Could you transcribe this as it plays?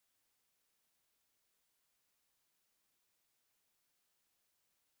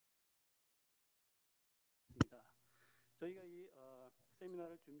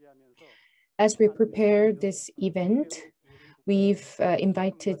As we prepare this event, we've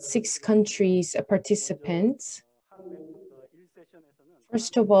invited 6 countries participants.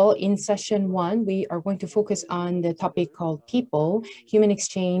 First of all, in session 1, we are going to focus on the topic called People, Human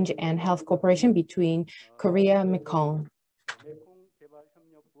Exchange, and Health Cooperation between Korea and Mekong.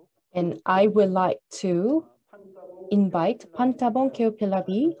 And I would like to invite Pantabong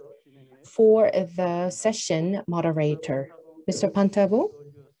Keopilabi for the session moderator. Mr. Pantabong?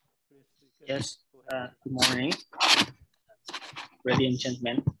 Yes, good morning, ladies and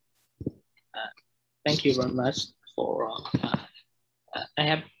gentlemen. Thank you very much for, I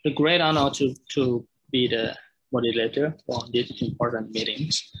have the great honor to be the moderator for this important meeting.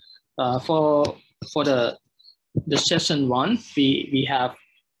 For the session 1, we have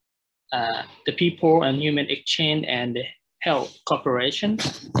the people and human exchange and health cooperation.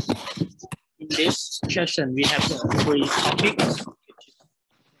 In this session, we have 3 topics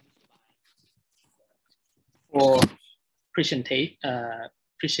for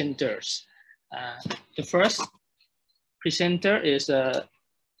presenters. The first presenter is the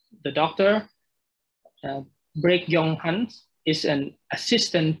Dr. Baek Yong-hun, is an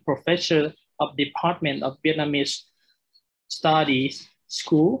assistant professor of Department of Vietnamese Studies,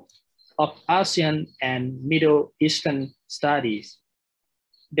 School of ASEAN and Middle Eastern Studies,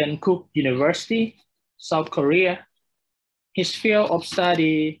 Dankook University, South Korea. His field of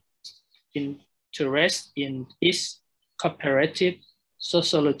study interest is cooperative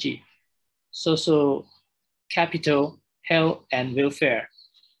sociology, social capital, health, and welfare.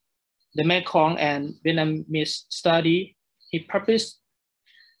 The Mekong and Vietnamese study, he published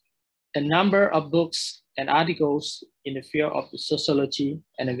a number of books and articles in the field of sociology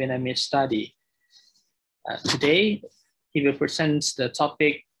and the Vietnamese study. Today, he will present the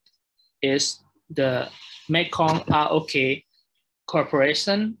topic is the Mekong-ROK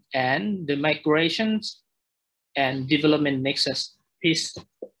cooperation and the migrations and development nexus. Please,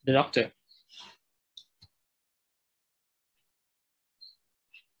 the doctor.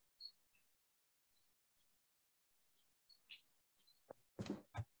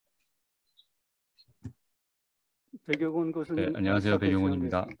 네, 안녕하세요.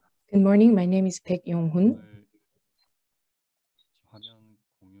 백용훈입니다. Good morning, my name is Baek Yong-hun. 화면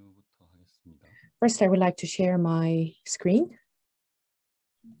공유부터 하겠습니다. First, I would like to share my screen.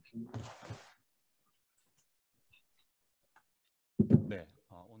 네,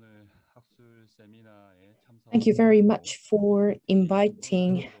 오늘 학술 세미나에 참석. Thank you very much for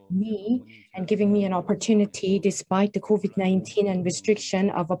inviting me and giving me an opportunity despite the COVID-19 and restriction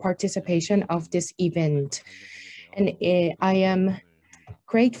of a participation of this event. And I am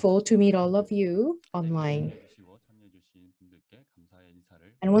grateful to meet all of you online.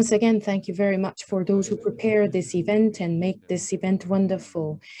 And once again, thank you very much for those who prepare this event and make this event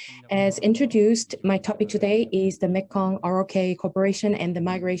wonderful. As introduced, my topic today is the Mekong-ROK cooperation and the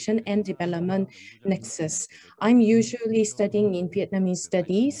migration and development nexus. I'm usually studying in Vietnamese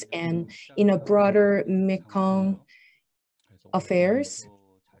studies and in a broader Mekong affairs.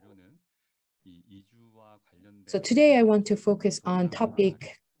 So today I want to focus on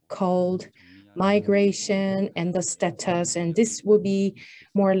topic called migration and the status, and this will be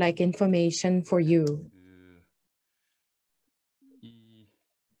more like information for you.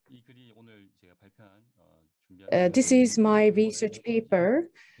 This is my research paper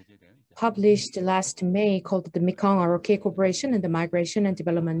published last May called the Mekong-ROK Cooperation and the Migration and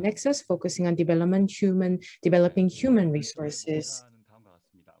Development Nexus, focusing on developing human resources.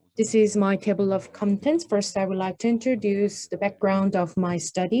 This is my table of contents. First, I would like to introduce the background of my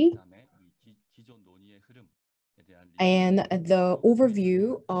study and the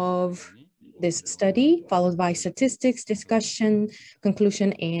overview of this study, followed by statistics, discussion,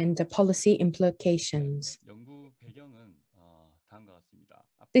 conclusion, and the policy implications.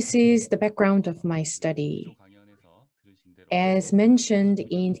 This is the background of my study. As mentioned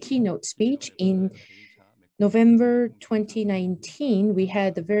in keynote speech, in November 2019, we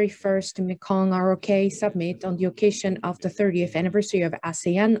had the very first Mekong-ROK summit on the occasion of the 30th anniversary of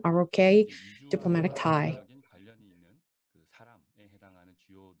ASEAN-ROK diplomatic tie.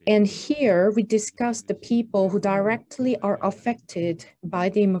 And here we discussed the people who directly are affected by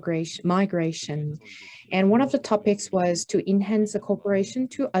the migration. And one of the topics was to enhance the cooperation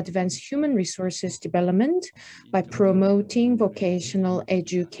to advance human resources development by promoting vocational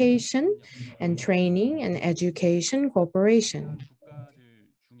education and training and education cooperation.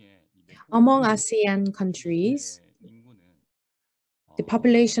 Among ASEAN countries, the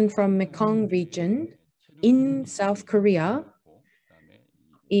population from Mekong region in South Korea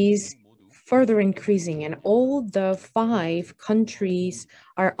is further increasing, and all the 5 countries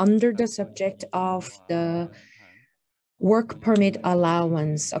are under the subject of the work permit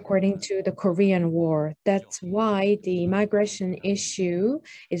allowance according to the Korean War. That's why the migration issue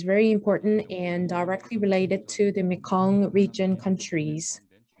is very important and directly related to the Mekong region countries.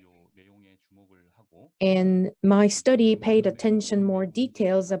 And my study paid attention more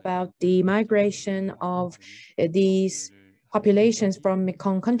details about the migration of these populations from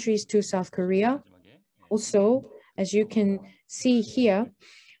Mekong countries to South Korea. Also, as you can see here,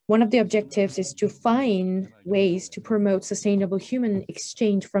 one of the objectives is to find ways to promote sustainable human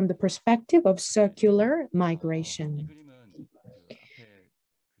exchange from the perspective of circular migration.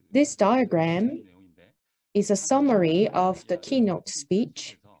 This diagram is a summary of the keynote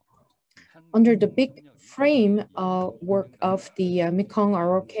speech. Under the big frame work of the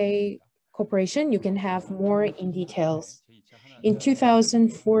Mekong-ROK Corporation, you can have more in details. In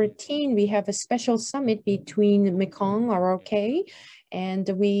 2014, we have a special summit between Mekong-ROK, and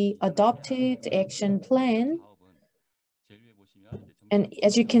we adopted action plan. And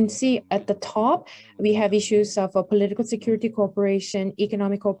as you can see at the top, we have issues of political security cooperation,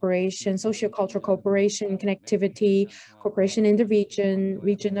 economic cooperation, socio-cultural cooperation, connectivity, cooperation in the region,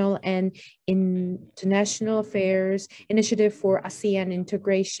 regional and international affairs, initiative for ASEAN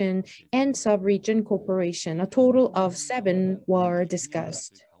integration, and sub-region cooperation. A total of 7 were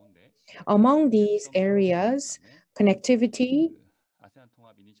discussed. Among these areas, connectivity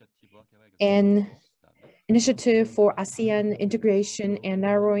and initiative for ASEAN integration and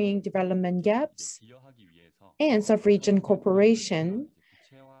narrowing development gaps, and sub-region cooperation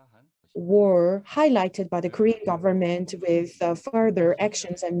were highlighted by the Korean government with further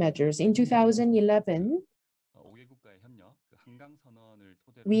actions and measures. In 2011,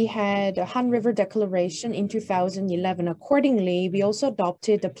 we had a Han River Declaration in 2011. Accordingly, we also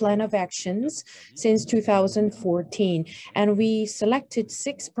adopted a plan of actions since 2014, and we selected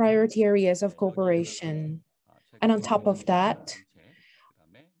 6 priority areas of cooperation. And on top of that,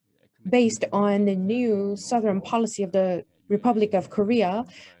 based on the new southern policy of the Republic of Korea,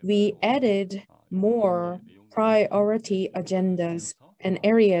 we added more priority agendas and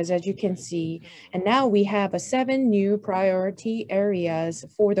areas, as you can see. And now we have 7 new priority areas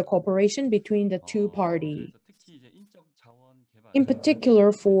for the cooperation between the 2 parties. In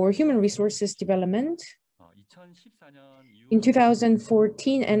particular, for human resources development, in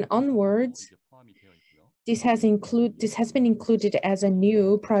 2014 and onwards, this has been included as a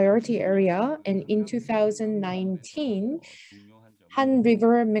new priority area. And in 2019, Han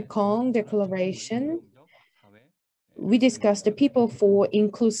River Mekong Declaration, we discussed the people for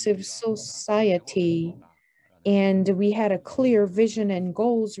inclusive society, and we had a clear vision and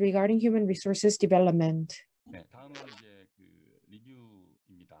goals regarding human resources development.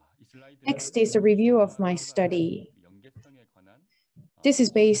 Next is a review of my study. This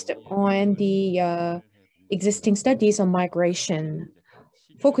is based on the existing studies on migration,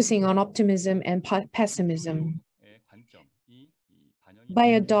 focusing on optimism and pessimism. By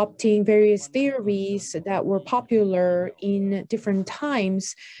adopting various theories that were popular in different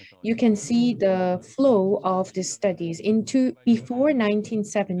times, you can see the flow of these studies. Before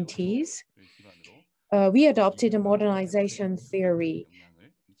 1970s, we adopted a modernization theory.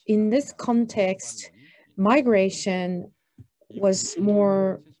 In this context, migration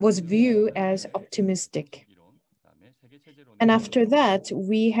was viewed as optimistic. And after that,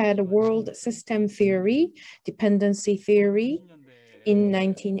 we had world system theory, dependency theory in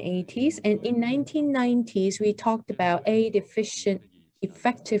 1980s. And in 1990s, we talked about aid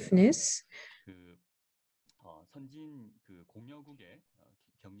effectiveness.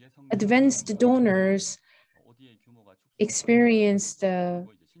 Advanced donors experienced a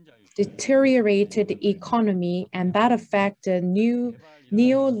deteriorated economy, and that affected new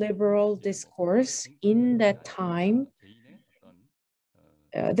neoliberal discourse in that time.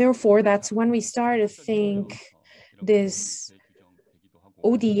 Therefore, that's when we started to think this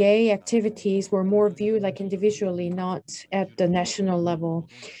ODA activities were more viewed like individually, not at the national level.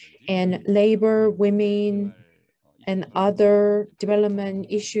 And labor, women, and other development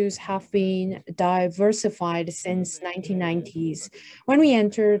issues have been diversified since 1990s. When we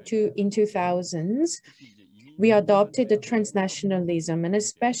entered in 2000s, we adopted the transnationalism, and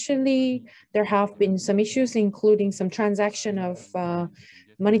especially there have been some issues, including some transaction of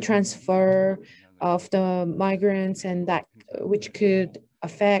money transfer of the migrants, and that which could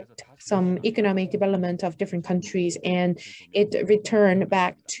affect some economic development of different countries, and it returned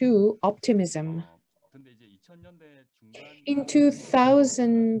back to optimism. In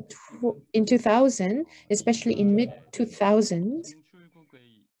 2000, especially in mid-2000s,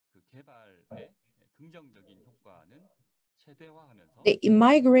 the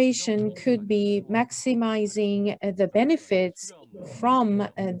migration could be maximizing the benefits from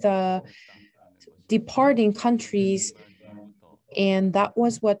the departing countries, and that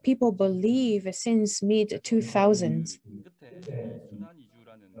was what people believe since mid-2000s.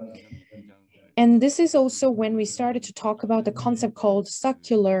 And this is also when we started to talk about the concept called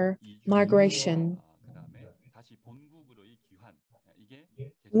circular migration.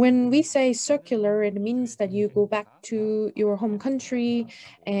 When we say circular, it means that you go back to your home country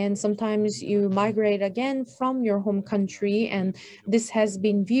and sometimes you migrate again from your home country. And this has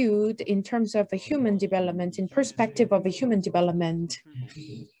been viewed in terms of a human development, in perspective of a human development.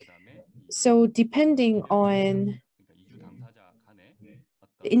 So depending on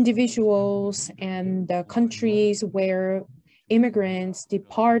individuals and the countries where immigrants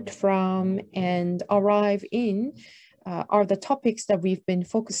depart from and arrive in, are the topics that we've been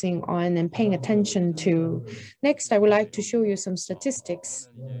focusing on and paying attention to. Next, I would like to show you some statistics.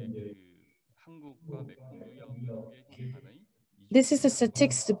 This is a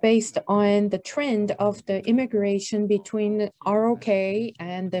statistics based on the trend of the immigration between ROK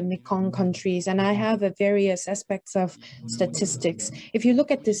and the Mekong countries, and I have various aspects of statistics. If you look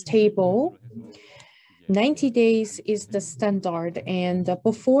at this table, 90 days is the standard, and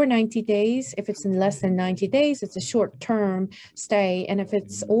before 90 days, if it's in less than 90 days, it's a short-term stay, and if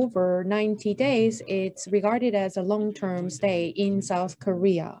it's over 90 days, it's regarded as a long-term stay in South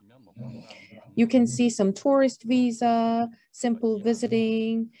Korea. You can see some tourist visa, simple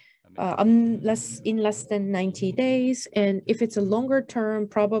visiting, in less than 90 days, and if it's a longer term,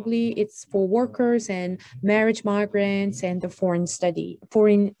 probably it's for workers and marriage migrants and the foreign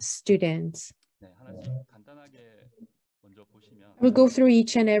students. We'll go through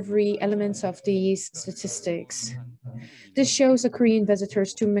each and every element of these statistics. This shows the Korean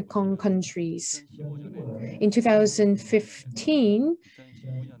visitors to Mekong countries. In 2015,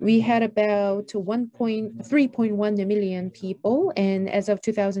 we had about 3.1 million people, and as of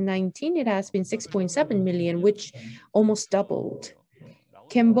 2019, it has been 6.7 million, which almost doubled.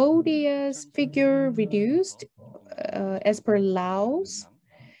 Cambodia's figure reduced as per Laos,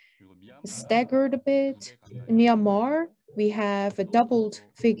 staggered a bit. In Myanmar, we have a doubled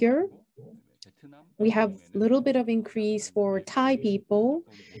figure. We have a little bit of increase for Thai people.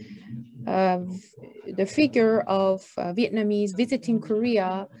 The figure of Vietnamese visiting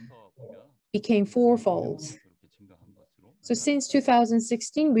Korea became fourfold. So since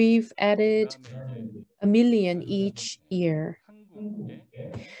 2016, we've added 1 million each year.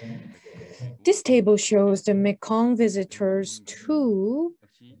 This table shows the Mekong visitors to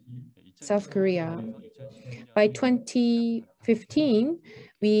South Korea. By 2015,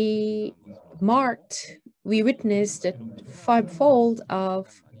 we witnessed a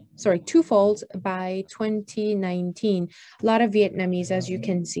twofold by 2019. A lot of Vietnamese, as you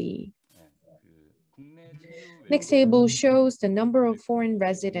can see. Next table shows the number of foreign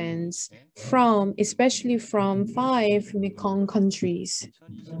residents especially from 5 Mekong countries.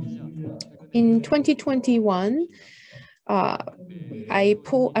 In 2021, I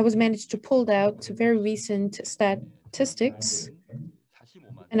was managed to pull out very recent statistics,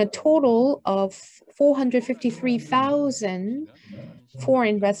 and a total of 453,000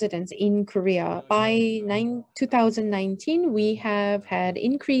 foreign residents in Korea. By 2019, we have had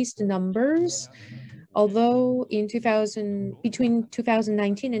increased numbers, although between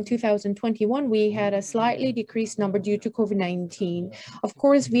 2019 and 2021, we had a slightly decreased number due to COVID-19. Of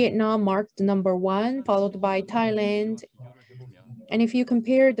course, Vietnam marked number 1, followed by Thailand. And if you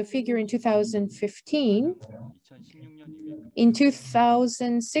compare the figure in 2015, in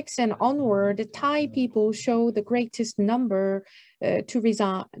 2006 and onward, Thai people show the greatest number to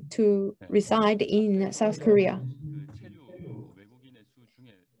reside in South Korea.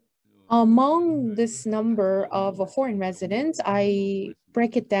 Among this number of foreign residents, I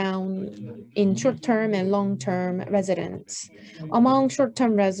break it down in short-term and long-term residents. Among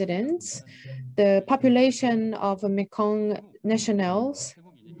short-term residents, the population of Mekong nationals,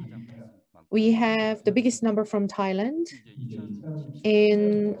 we have the biggest number from Thailand,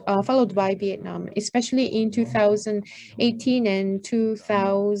 and followed by Vietnam, especially in 2018 and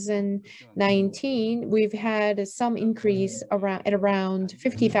 2019, we've had some increase at around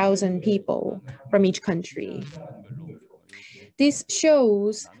 50,000 people from each country. This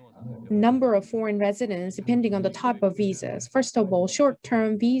shows number of foreign residents depending on the type of visas. First of all,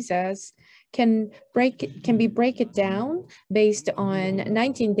 short-term visas can break it down based on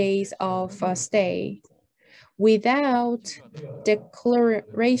 19 days of stay. Without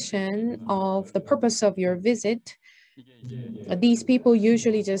declaration of the purpose of your visit, These people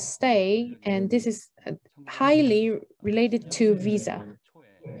usually just stay, and this is highly related to visa.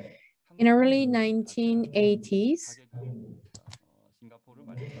 In early 1980s,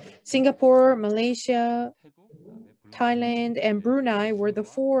 Singapore, Malaysia, Thailand, and Brunei were the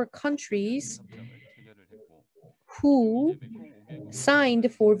 4 countries who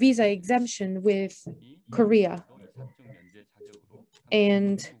signed for visa exemption with Korea.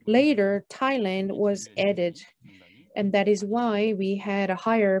 And later, Thailand was added. And that is why we had a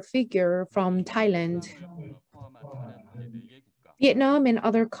higher figure from Thailand. Vietnam and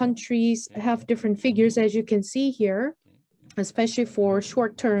other countries have different figures, as you can see here. Especially for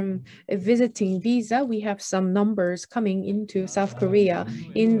short-term visiting visa, we have some numbers coming into South Korea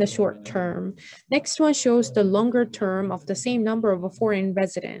in the short term. Next one shows the longer term of the same number of foreign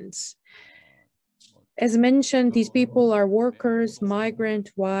residents. As mentioned, these people are workers,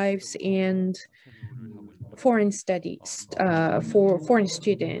 migrant wives, and foreign studies, for foreign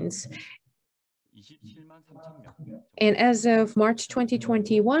students. And as of March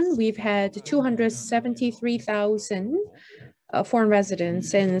 2021, we've had 273,000 foreign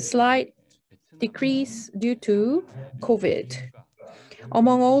residents and a slight decrease due to COVID.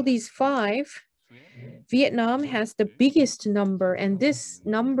 Among all these 5, Vietnam has the biggest number, and this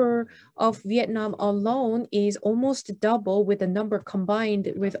number of Vietnam alone is almost double with the number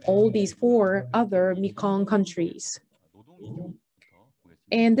combined with all these 4 other Mekong countries.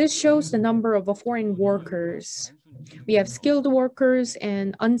 And this shows the number of foreign workers. We have skilled workers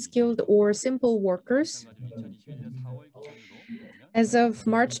and unskilled or simple workers. As of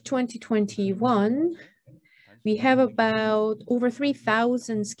March 2021, we have about over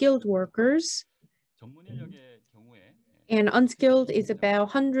 3,000 skilled workers, and unskilled is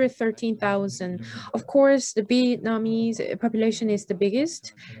about 113,000. Of course, the Vietnamese population is the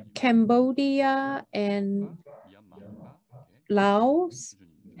biggest. Cambodia and Laos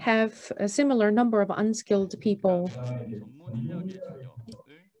have a similar number of unskilled people.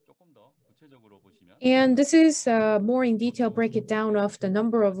 And this is more in detail breakdown of the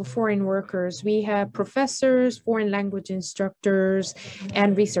number of foreign workers. We have professors, foreign language instructors,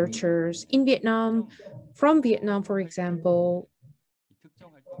 and researchers. In Vietnam, from Vietnam, for example,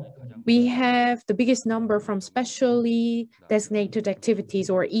 we have the biggest number from specially designated activities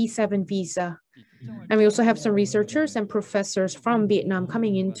or E7 visa. And we also have some researchers and professors from Vietnam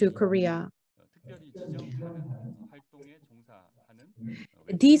coming into Korea.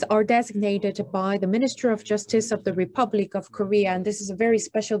 These are designated by the Ministry of Justice of the Republic of Korea, and this is a very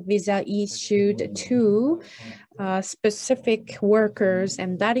special visa issued to specific workers,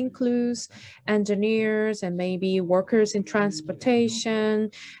 and that includes engineers and maybe workers in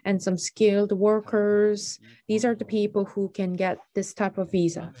transportation and some skilled workers. These are the people who can get this type of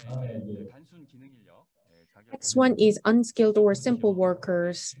visa. Next one is unskilled or simple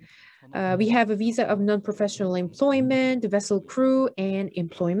workers. We have a visa of non-professional employment, vessel crew, and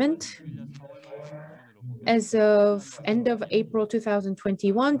employment. As of end of April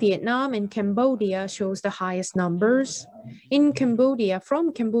 2021, Vietnam and Cambodia shows the highest numbers. In Cambodia,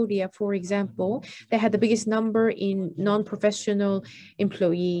 from Cambodia, for example, they had the biggest number in non-professional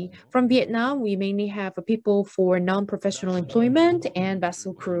employee. From Vietnam, we mainly have people for non-professional employment and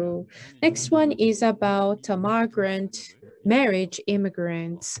vessel crew. Next one is about migrant marriage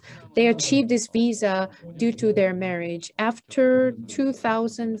immigrants. They achieved this visa due to their marriage. After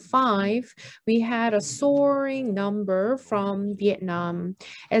 2005, we had a soaring number from Vietnam.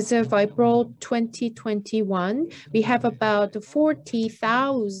 As of April 2021, we have about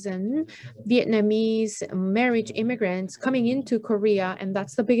 40,000 Vietnamese marriage immigrants coming into Korea, and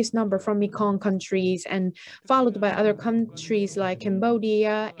that's the biggest number from Mekong countries, and followed by other countries like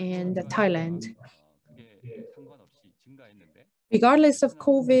Cambodia and Thailand. Regardless of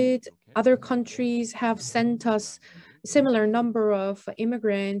COVID, other countries have sent us a similar number of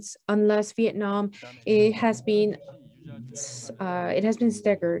immigrants, unless Vietnam, it has been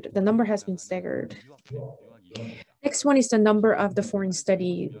staggered. The number has been staggered. Next one is the number of the foreign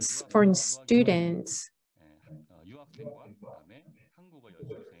students.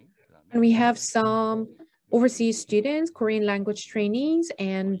 And we have some overseas students, Korean language trainees,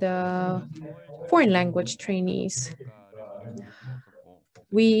 and foreign language trainees.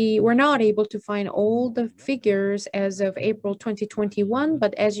 We were not able to find all the figures as of April 2021,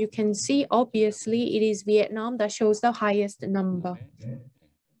 but as you can see, obviously, it is Vietnam that shows the highest number.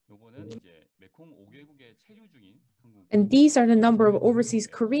 And these are the number of overseas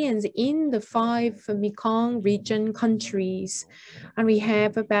Koreans in the 5 Mekong region countries. And we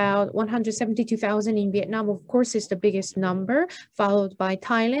have about 172,000 in Vietnam, of course, is the biggest number, followed by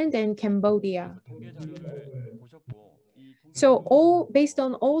Thailand and Cambodia. So based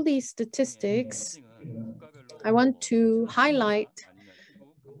on all these statistics, I want to highlight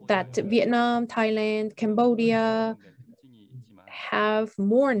that Vietnam, Thailand, Cambodia have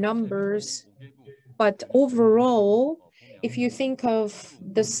more numbers, but overall, if you think of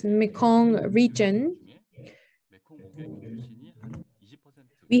this Mekong region,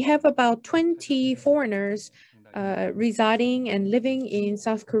 we have about 20 foreigners residing and living in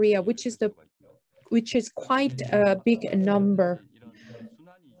South Korea, which is quite a big number.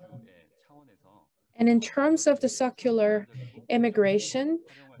 And in terms of the circular immigration,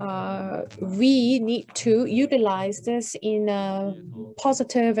 we need to utilize this in a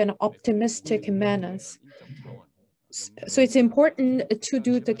positive and optimistic manners. So it's important to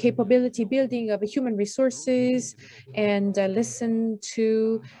do the capability building of human resources and listen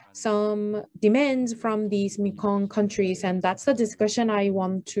to some demands from these Mekong countries. And that's the discussion I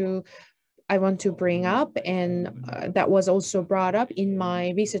want to bring up, and that was also brought up in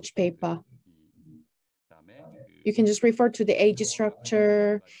my research paper. You can just refer to the age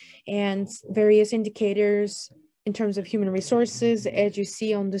structure and various indicators in terms of human resources, as you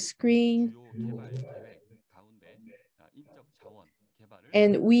see on the screen.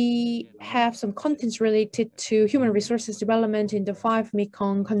 And we have some contents related to human resources development in the 5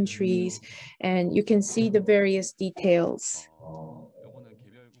 Mekong countries, and you can see the various details.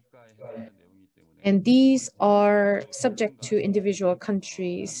 And these are subject to individual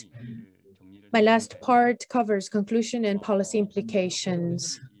countries. My last part covers conclusion and policy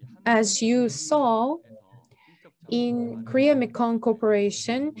implications. As you saw, in Korea-Mekong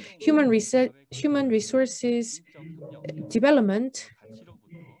Cooperation, human resources development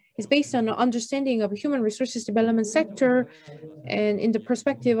is based on an understanding of a human resources development sector and in the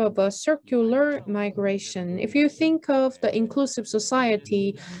perspective of a circular migration. If you think of the inclusive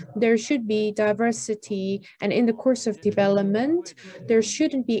society, there should be diversity, and in the course of development, there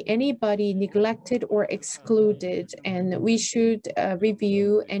shouldn't be anybody neglected or excluded, and we should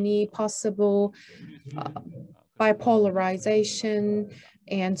review any possible bipolarization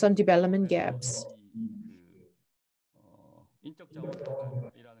and some development gaps.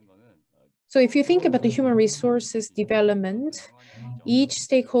 So if you think about the human resources development, each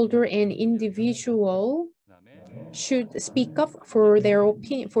stakeholder and individual should speak up for their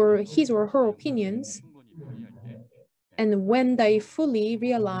opinion, for his or her opinions. And when they fully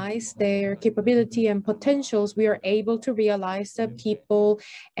realize their capability and potentials, we are able to realize the people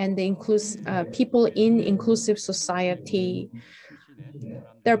and the people in inclusive society.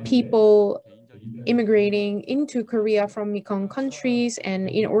 There are people immigrating into Korea from Mekong countries, and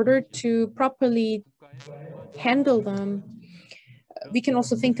in order to properly handle them, we can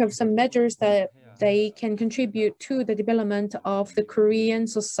also think of some measures that they can contribute to the development of the Korean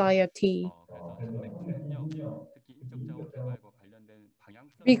society.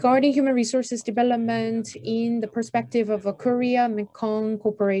 Regarding human resources development in the perspective of a Korea-Mekong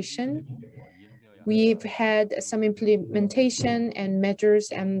cooperation, we've had some implementation and measures,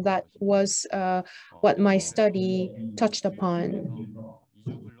 and that was what my study touched upon.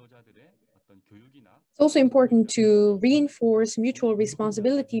 It's also important to reinforce mutual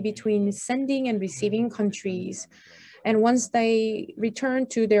responsibility between sending and receiving countries. And once they return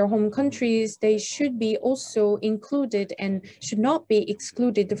to their home countries, they should be also included and should not be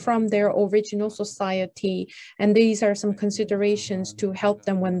excluded from their original society. And these are some considerations to help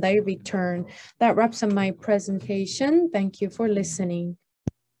them when they return. That wraps up my presentation. Thank you for listening.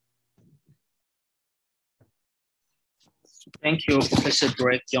 Thank you, Professor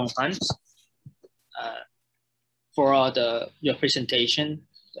Greg Yong-Han, for your presentation.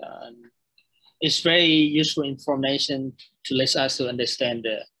 It's very useful information to let us to understand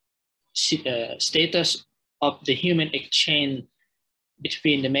the status of the human exchange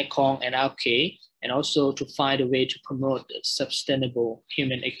between the Mekong and ROK, and also to find a way to promote the sustainable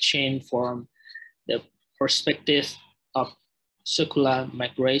human exchange from the perspective of circular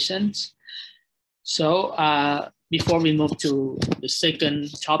migrations. So before we move to the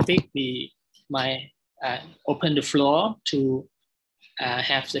second topic, we might open the floor to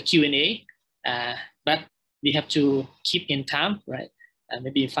have the Q&A. But we have to keep in time, right?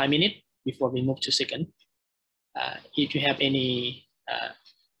 Maybe 5 minutes before we move to second. If you have any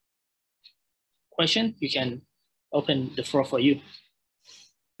question, you can open the floor for you,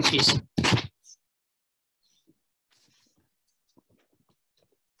 please.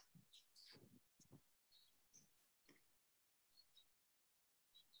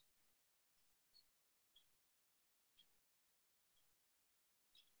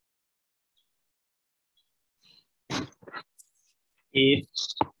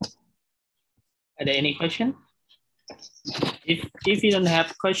 Are there any questions? if you don't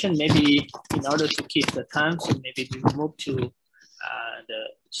have question, maybe in order to keep the time, so maybe we move to the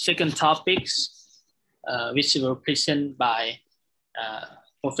second topics, which were presented by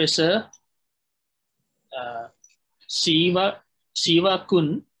Professor Siva Kun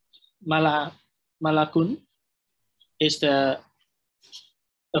Malakun, is the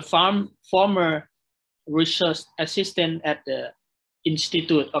former research assistant at the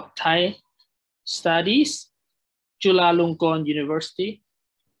Institute of Thai Studies, Chulalongkorn University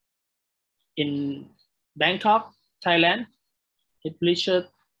in Bangkok, Thailand. His research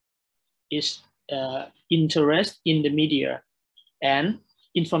is interest in the media and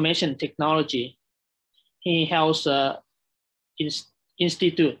information technology. He has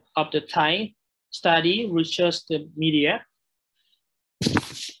Institute of the Thai Study Research the Media,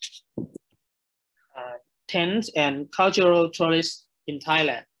 Trends and Cultural Tourism in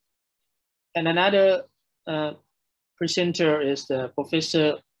Thailand. And another presenter is the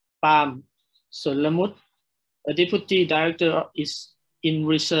Professor Pam Solamut, a Deputy Director is in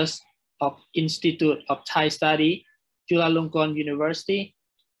Research of Institute of Thai Study, Chulalongkorn University.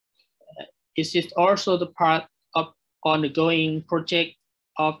 It is also the part of ongoing project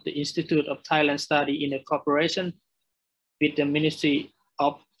of the Institute of Thailand Study in a cooperation with the Ministry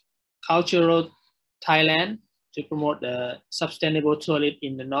of Cultural Thailand to promote the sustainable tourism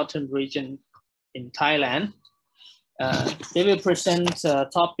in the northern region in Thailand. They will present a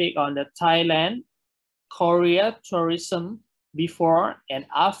topic on the Thailand, Korea tourism before and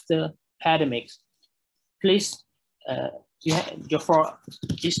after pandemics. Please, your floor.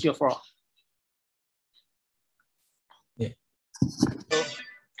 Is your floor.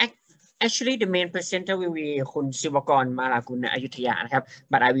 Actually, the main presenter will be Khun Sivakorn Malakun Ayutthaya,นะครับ.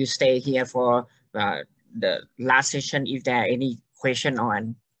 But I will stay here for the last session if there are any question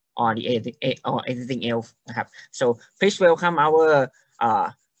on the or anything else,นะครับ. So please welcome our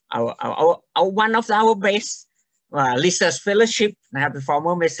one of our best research fellowship,นะครับ, the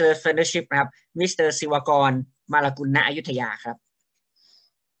former research fellowship,นะครับ, Mr. Sivakorn Malakun Ayutthaya,ครับ.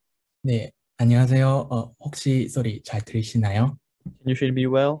 네, 안녕하세요. 혹시 소리 잘 들리시나요? Can you hear me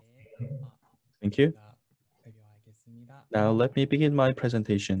well? Thank you. Now let me begin my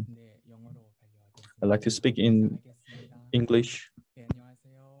presentation. I'd like to speak in English.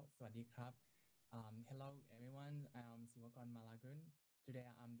 Hello everyone, I'm Sivakorn Malakun. Today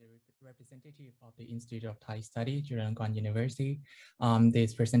I'm the representative of the Institute of Thai Study, Chulalongkorn University.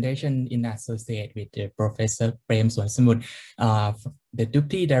 This presentation in associate with the Professor Prem Suansamut, the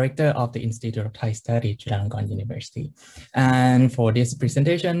Deputy Director of the Institute of Thai Study, Chulalongkorn University. And for this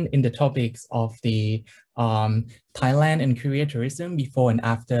presentation in the topics of the Thailand and Korea tourism before and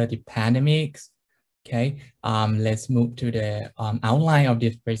after the pandemics. Okay, let's move to the outline of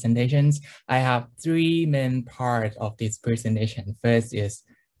these presentations. I have three main parts of this presentation. First is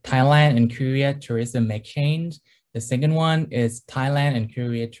Thailand and Korea tourism exchange. The second one is Thailand and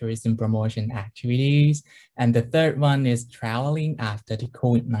Korea tourism promotion activities. And the third one is traveling after the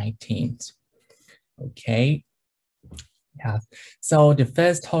COVID-19. Okay. Yeah. So the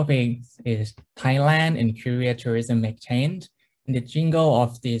first topic is Thailand and Korea tourism exchange. And the jingle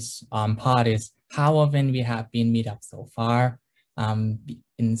of this part is how often we have been meet up so far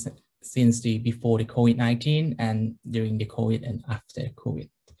since before the COVID-19 and during the COVID and after COVID.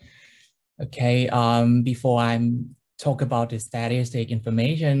 Okay, before I talk about the statistic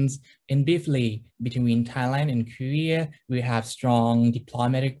informations, in briefly between Thailand and Korea, we have strong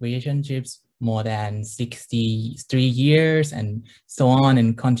diplomatic relationships more than 63 years and so on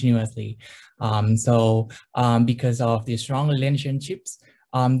and continuously. Because of the strong relationships,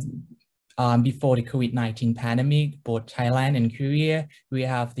 before the COVID-19 pandemic, both Thailand and Korea, we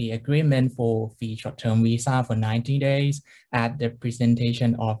have the agreement for free short-term visa for 90 days at the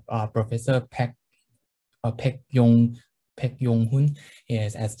presentation of Professor Pek Yong-hun,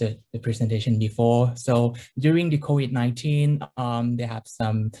 yes, as the presentation before. So during the COVID-19, they have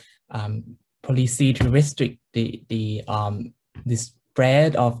some policy to restrict the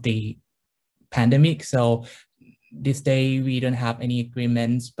spread of the pandemic. So this day we don't have any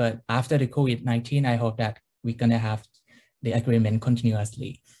agreements, but after the COVID-19, I hope that we're gonna have the agreement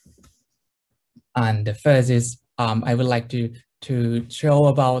continuously. And the first is I would like to show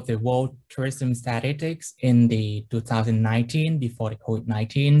about the world tourism statistics in the 2019 before the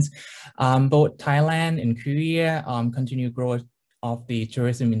COVID-19. Both Thailand and Korea continue growth of the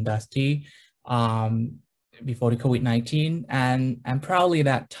tourism industry before the COVID-19, and I'm proudly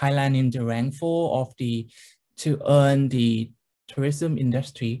that Thailand in the rank 4 of to earn the tourism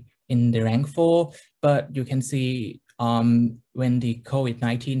industry in the rank 4, but you can see when the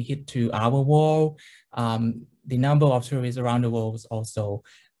COVID-19 hit to our world, the number of tourists around the world was also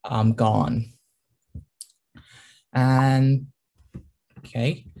gone. And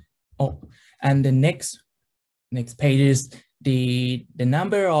okay, and the next page is the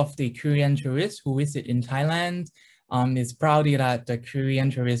number of the Korean tourists who visit in Thailand. It's proudly that the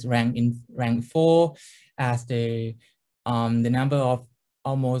Korean tourists rank 4 as the number of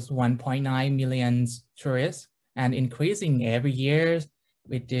almost 1.9 million tourists and increasing every year.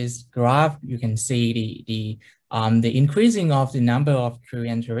 With this graph, you can see the increasing of the number of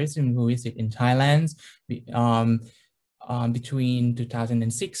Korean tourists who visit in Thailand between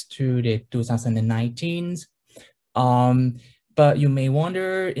 2006 to the 2019. But you may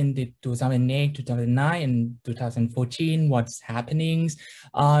wonder in the 2008, 2009, and 2014, what's happening.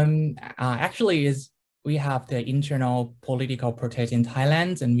 Actually, we have the internal political protest in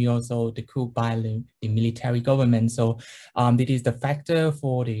Thailand, and we also the coup by the military government. So it is the factor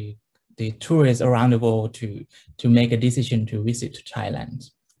for the tourists around the world to make a decision to visit Thailand.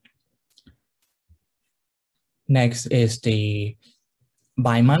 Next is the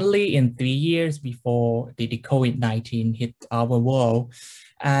bi-monthly in 3 years before the COVID-19 hit our world.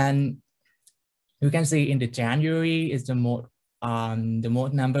 And you can see in the January is the most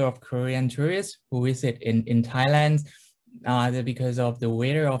number of Korean tourists who visit in Thailand because of the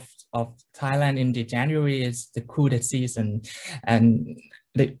weather of Thailand in the January is the coolest season. And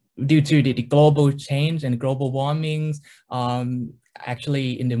due to the global change and global warming,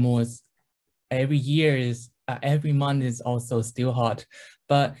 actually in the most every month is also still hot.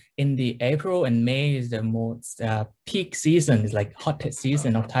 But in the April and May is the most peak season, is like hottest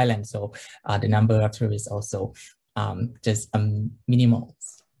season of Thailand. So the number of tourists also just minimal.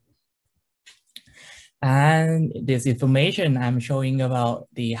 And this information I'm showing about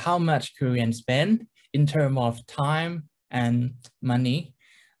the how much Koreans spend in terms of time and money.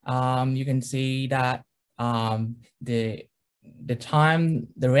 You can see that the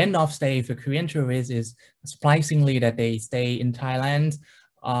rent of stay for Korean tourists is surprisingly that they stay in Thailand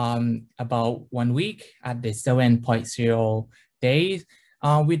about 1 week at the 7.0 days.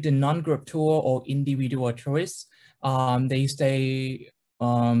 With the non-group tour or individual tourists, they stay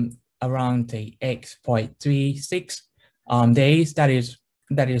around the 8.36 days.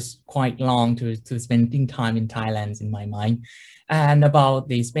 That is quite long to spending time in Thailand in my mind. And about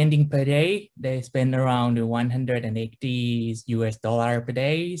the spending per day, they spend around $180 per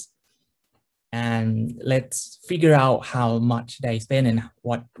day. And let's figure out how much they spend and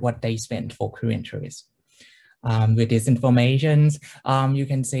what they spend for Korean tourists. With this information, you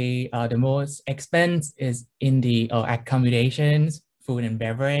can see the most expense is in the accommodations, food and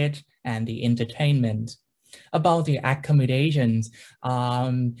beverage, and the entertainment. About the accommodations,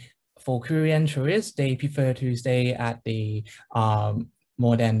 for Korean tourists, they prefer to stay at the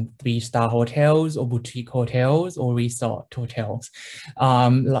more than 3-star hotels or boutique hotels or resort hotels.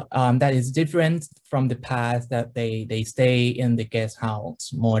 That is different from the past that they stay in the guest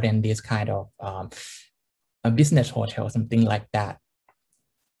house more than this kind of a business hotel, something like that.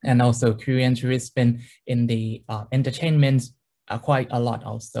 And also Korean tourists spend in the entertainment quite a lot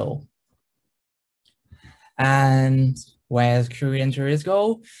also. And where Korean tourists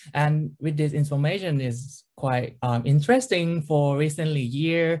go, and with this information is quite interesting for recently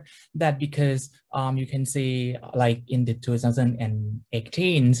year, that because you can see like in the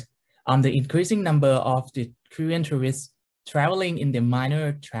 2018, the increasing number of the Korean tourists traveling in the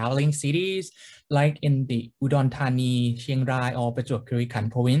minor traveling cities, like in the Udon Thani, Chiang Rai, or Prachuap Khiri Khan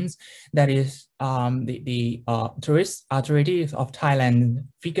province. That is the tourist authorities of Thailand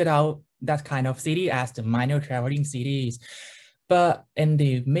figured out that kind of city as the minor traveling cities. But in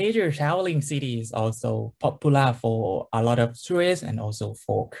the major traveling cities also popular for a lot of tourists and also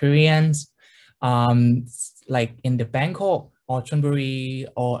for Koreans, like in the Bangkok or Chonburi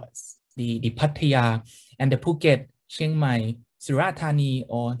or the Pattaya and the Phuket, Chiang Mai, Surat Thani,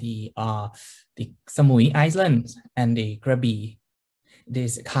 or the Samui Islands and the Krabi.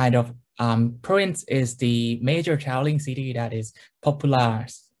 This kind of province is the major traveling city that is popular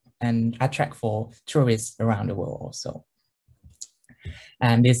and attract for tourists around the world also.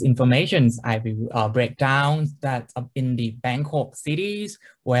 And this information I will break down that in the Bangkok cities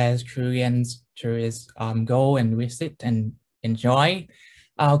where Korean tourists go and visit and enjoy.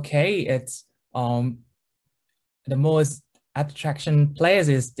 Okay, it's the most attraction place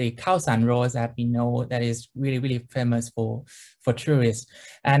is the Khao San Road that we know that is really famous for tourists,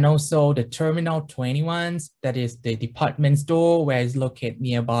 and also the Terminal 21, that is the department store where it's located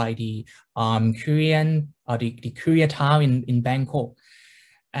nearby the Korean or the Koreatown in Bangkok.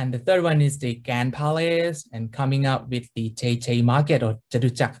 And the third one is the Gan Palace, and coming up with the JJ Market or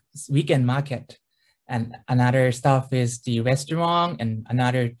Jatuchak Weekend Market. And another stuff is the restaurant, and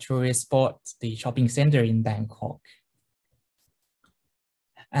another tourist spot, the shopping center in Bangkok.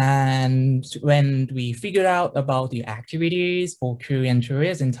 And when we figured out about the activities for Korean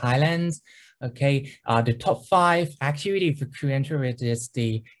tourists in Thailand, okay, the top 5 activity for Korean tourists is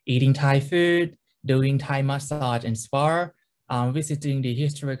the eating Thai food, doing Thai massage and spa, visiting the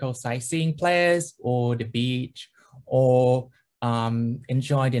historical sightseeing place or the beach, or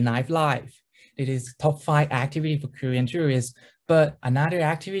enjoy the nightlife. It is top 5 activity for Korean tourists. But another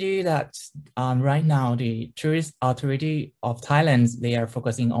activity that right now the Tourist Authority of Thailand, they are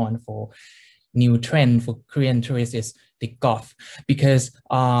focusing on for new trend for Korean tourists is the golf, because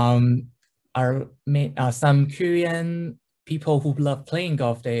some Korean people who love playing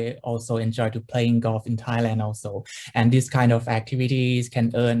golf, they also enjoy to playing golf in Thailand also. And this kind of activities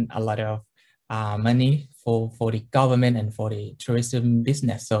can earn a lot of money for the government and for the tourism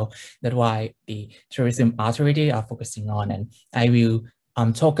business. So that's why the Tourism Authority are focusing on. And I will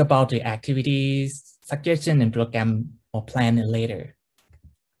talk about the activities, suggestion and program or plan later.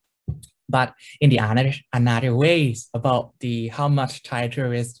 But in the another ways about the how much Thai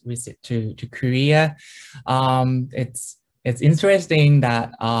tourists visit to Korea, it's interesting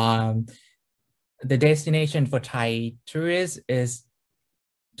that the destination for Thai tourists is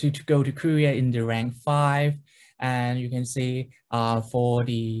to go to Korea in the rank 5, and you can see for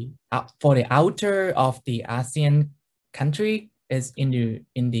the outer of the ASEAN country is in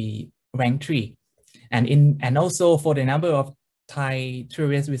the rank 3, and also for the number of Thai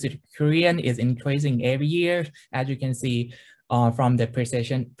tourists visit Korean is increasing every year, as you can see from the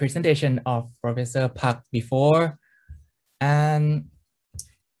presentation of Professor Park before. And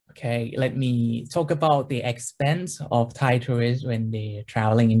okay, let me talk about the expense of Thai tourists when they're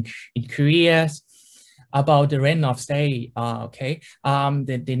traveling in Korea. About the rent of stay,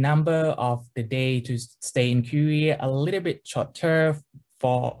 the number of the day to stay in Korea a little bit shorter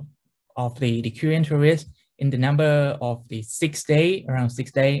of the Korean tourists in the number of the 6 days, around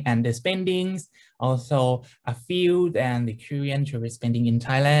 6 days, and the spendings also a few than the Korean tourist spending in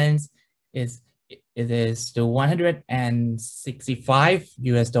Thailand is the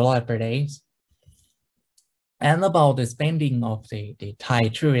 $165 per day. And about the spending of the Thai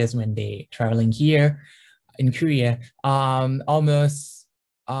tourists when they traveling here in Korea, almost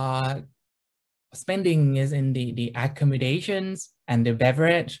spending is in the accommodations and the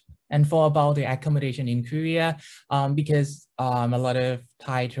beverage. And for about the accommodation in Korea, because a lot of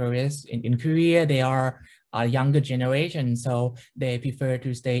Thai tourists in Korea, they are a younger generation, so they prefer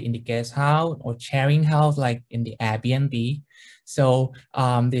to stay in the guest house or sharing house like in the Airbnb. So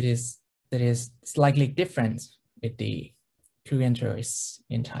that is slightly different with the Korean tourists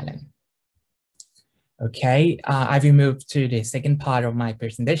in Thailand. Okay, I will move to the second part of my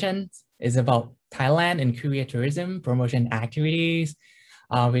presentation. It's about Thailand and Korea tourism promotion activities.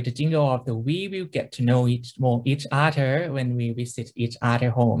 With the jingle of the we will get to know each other when we visit each other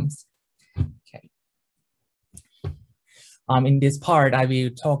homes. Okay. In this part, I will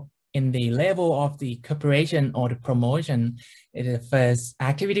talk in the level of the cooperation or the promotion. The first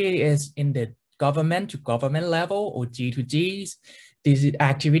activity is in the government to government level or G2Gs. This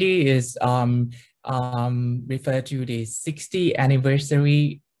activity is referred to the 60th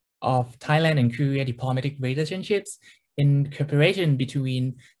anniversary of Thailand and Korea diplomatic relationships in cooperation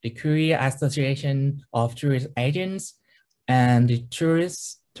between the Korea Association of Tourist Agents and the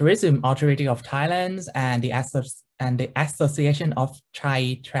Tourism Authority of Thailand and the Association of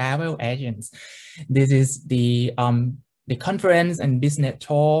Thai Travel Agents. This is the conference and business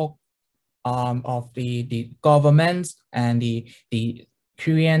talk of the governments and the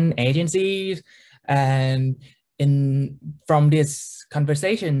Korean agencies. And from this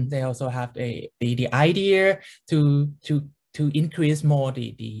conversation, they also have the idea to increase more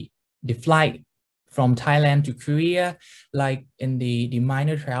the flight from Thailand to Korea, like in the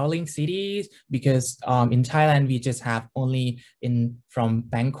minor traveling cities, because in Thailand we just have only from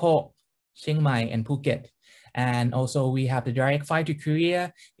Bangkok, Chiang Mai, and Phuket, and also we have the direct flight to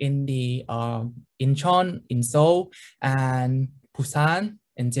Korea in the Incheon, in Seoul, and Busan,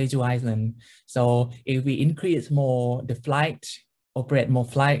 and Jeju Island. So if we increase more the flight, operate more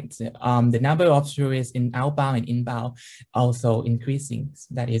flights, the number of tourists in outbound and inbound also increasing.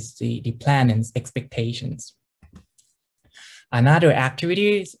 That is the plan and expectations. Another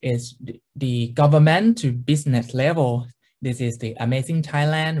activity is the government to business level. This is the Amazing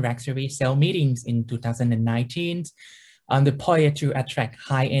Thailand Luxury Sale meetings in 2019. The point to attract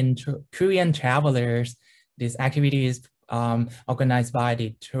high-end Korean travelers. This activity is organized by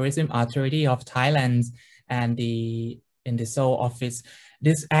the Tourism Authority of Thailand and in the Seoul office.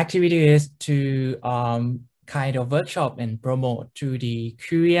 This activity is to kind of workshop and promote to the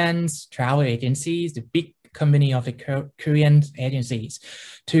Korean travel agencies, the big company of the Korean agencies,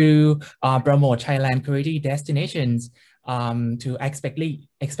 to promote Thailand quality destinations to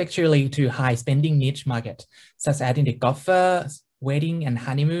especially to high spending niche market, such as in the golfer, wedding and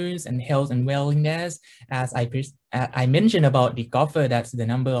honeymoons, and health and wellness. As I mentioned about the golfer, that's the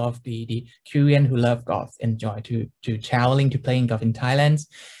number of the Korean who love golf, enjoy to traveling, to playing golf in Thailand.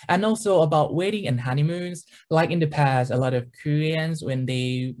 And also about wedding and honeymoons, like in the past, a lot of Koreans, when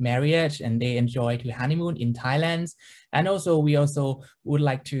they married and they enjoy to honeymoon in Thailand. And also, we also would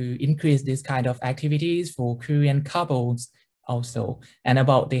like to increase this kind of activities for Korean couples also. And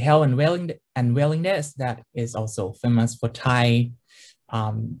about the health and wellness, that is also famous for Thai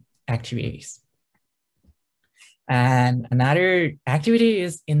activities. And another activity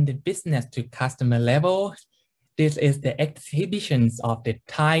is in the business to customer level. This is the exhibitions of the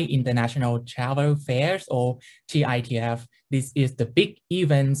Thai International Travel Fairs, or TITF. This is the big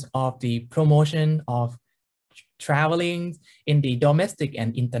events of the promotion of traveling in the domestic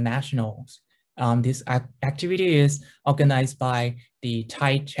and international. This activity is organized by the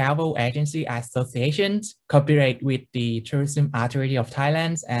Thai Travel Agency Associations, cooperate with the Tourism Authority of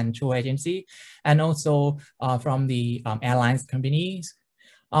Thailand and tour agency, and also from the airlines companies.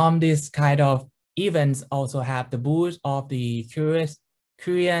 This kind of events also have the booth of the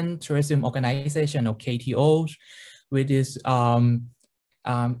Korean Tourism Organization, or KTO, with this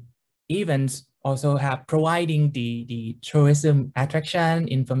events also have providing the tourism attraction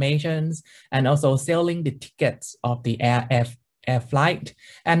informations, and also selling the tickets of the air flight,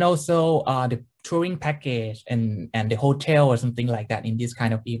 and also the touring package and the hotel or something like that in this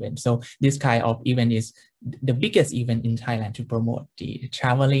kind of event. So this kind of event is the biggest event in Thailand to promote the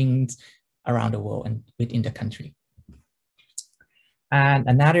traveling around the world and within the country. And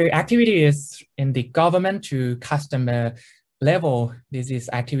another activity is in the government to customer level. This is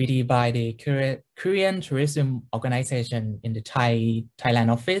activity by the Korean Tourism Organization in the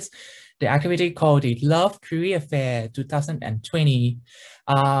Thailand office. The activity called the Love Korea Fair 2020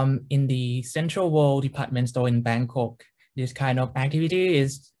 in the Central World Department Store in Bangkok. This kind of activity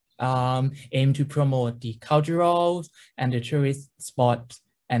is aimed to promote the cultural and the tourist spots,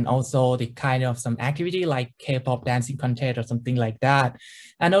 and also the kind of some activity like K-pop dancing contest or something like that.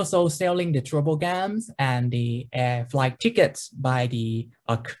 And also selling the tour programs and the air flight tickets by the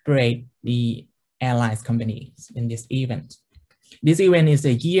corporate, the airlines companies in this event. This event is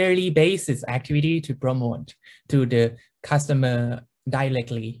a yearly basis activity to promote to the customer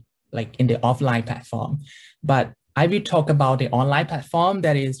directly, like in the offline platform. But I will talk about the online platform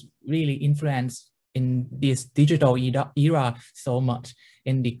that is really influenced in this digital era so much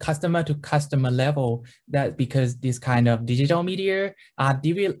in the customer to customer level, that because this kind of digital media are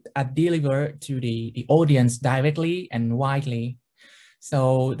delivered to the audience directly and widely.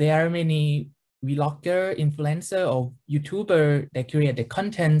 So there are many vlogger, influencer, or YouTuber that create the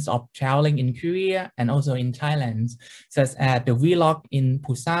contents of traveling in Korea and also in Thailand, such as the vlog in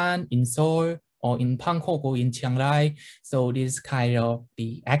Busan, in Seoul, or in Bangkok or in Chiang Rai. So this kind of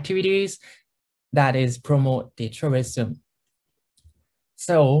the activities that is promote the tourism.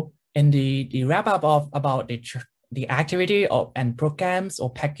 So in the wrap up of about the activity of and programs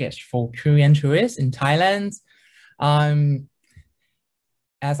or package for Korean tourists in Thailand,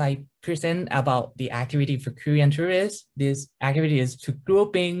 as I present about the activity for Korean tourists, this activity is two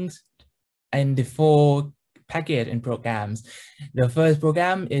groupings in the 4 package and programs. The first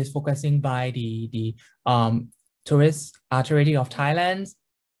program is focusing by the Tourist Authority of Thailand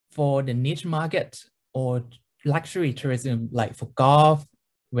for the niche market or luxury tourism, like for golf,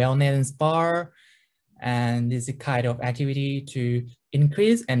 wellness and spa, and this is a kind of activity to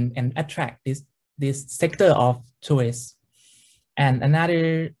increase and attract this sector of tourists. And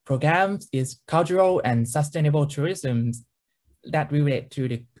another program is cultural and sustainable tourism that relate to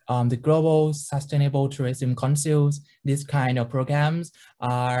the Global Sustainable Tourism Councils. These kind of programs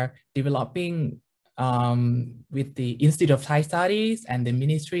are developing with the Institute of Thai Studies and the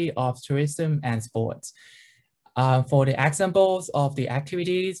Ministry of Tourism and Sports. For the examples of the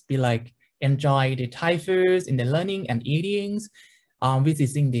activities, be like enjoy the Thai foods in the learning and eatings,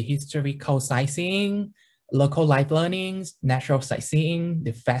 visiting the historical sightseeing, local life learnings, natural sightseeing,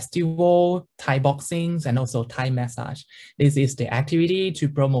 the festival, Thai boxings, and also Thai massage. This is the activity to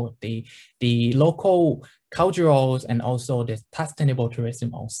promote the local culturals and also the sustainable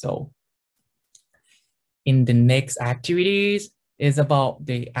tourism also. In the next activities is about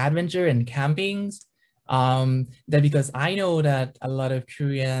the adventure and campings. That because I know that a lot of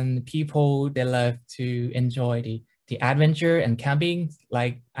Korean people, they love to enjoy the adventure and camping.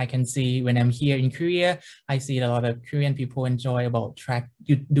 Like I can see when I'm here in Korea, I see a lot of Korean people enjoy about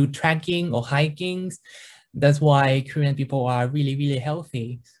do trekking or hiking. That's why Korean people are really, really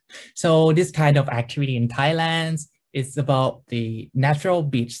healthy. So this kind of activity in Thailand is about the natural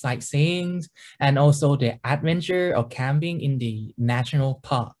beach sightseeing and also the adventure or camping in the national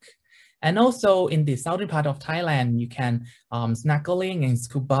park. And also in the southern part of Thailand, you can snorkeling and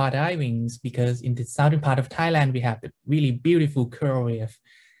scuba diving, because in the southern part of Thailand, we have the really beautiful coral reef.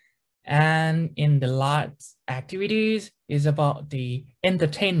 And in the last activities is about the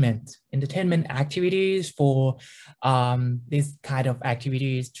entertainment activities for this kind of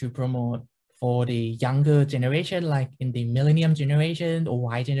activities to promote for the younger generation, like in the millennium generation or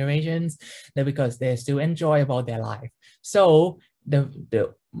Y generations, that because they still enjoy about their life. So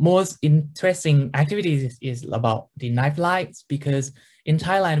the most interesting activities is about the nightlife, because in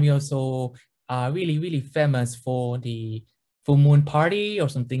Thailand, we also are really, really famous for the full moon party or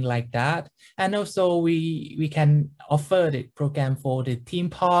something like that. And also we can offer the program for the theme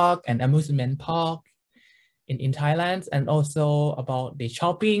park and amusement park in Thailand, and also about the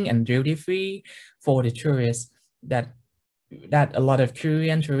shopping and duty free for the tourists that a lot of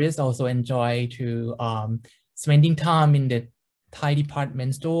Korean tourists also enjoy to spending time in the Thai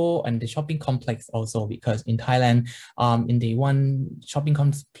department store and the shopping complex also, because in Thailand, in the one shopping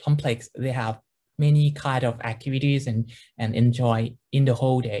complex, they have many kind of activities and enjoy in the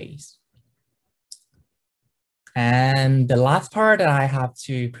whole days. And the last part that I have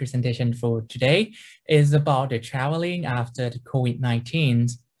to presentation for today is about the traveling after the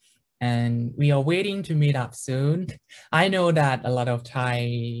COVID-19. And we are waiting to meet up soon. I know that a lot of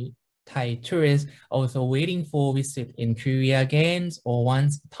Thai tourists also waiting for visit in Korea again or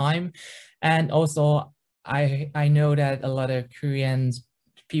once time. And also I know that a lot of Koreans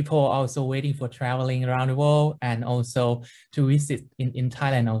people also waiting for traveling around the world and also to visit in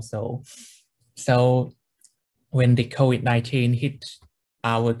Thailand also. So when the COVID-19 hit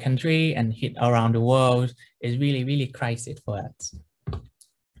our country and hit around the world, it's really, really crisis for us.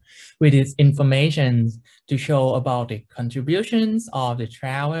 With this information to show about the contributions of the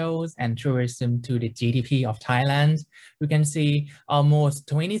travels and tourism to the GDP of Thailand, we can see almost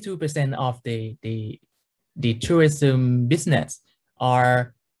 22% of the tourism business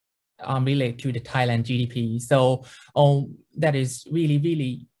are related to the Thailand GDP. So that is really,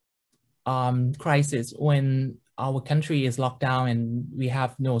 really crisis when our country is locked down and we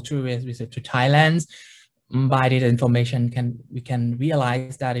have no tourist visit to Thailand. By this information, we can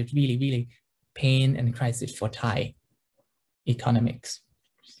realize that it's really, really pain and crisis for Thai economics.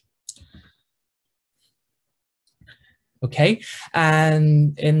 Okay,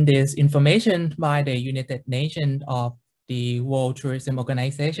 and in this information by the United Nations of the World Tourism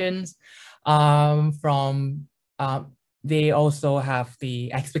Organizations, they also have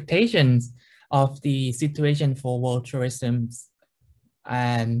the expectations of the situation for world tourism,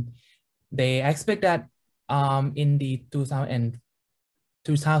 and they expect that in the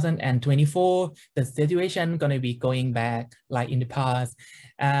 2024, the situation gonna be going back like in the past.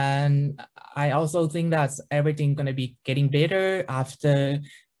 And I also think that everything gonna be getting better after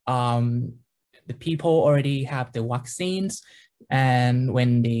the people already have the vaccines, and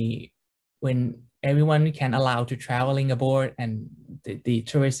when everyone can allow to traveling aboard, and the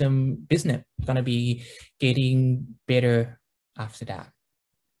tourism business gonna be getting better after that.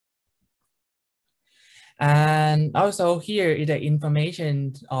 And also here is the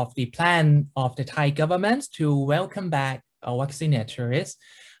information of the plan of the Thai government to welcome back vaccinated tourists.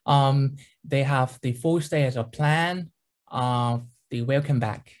 They have the 4 stages of plan of the welcome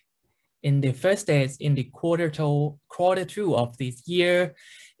back. In the first stage, in the quarter two of this year,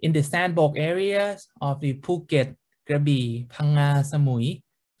 in the sandbox areas of the Phuket, Krabi, Phang Nga, Samui,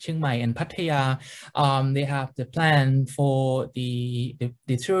 Chiang Mai, and Pattaya, they have the plan for the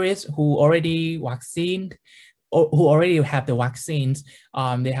tourists who already vaccinated or who already have the vaccines.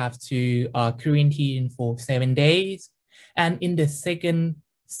 They have to quarantine for 7 days. And in the second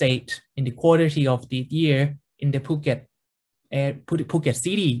stage, in the quarter three of the year, in the Phuket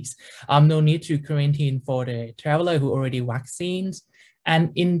cities, no need to quarantine for the traveler who already vaccinated.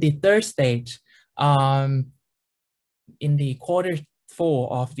 And in the third stage, in the quarter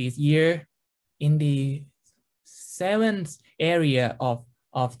 4 of this year, in the 7th area of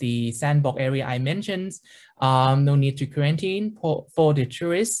the sandbox area I mentioned, no need to quarantine for the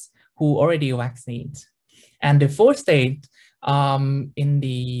tourists who already vaccinated. And the 4th stage, in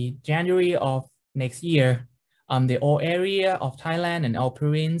the January of next year, the all area of Thailand and all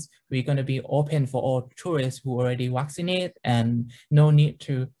province, we're going to be open for all tourists who already vaccinated and no need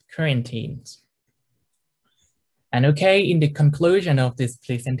to quarantine. And okay, in the conclusion of this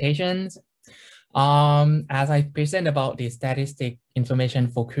presentation, as I present about the statistic information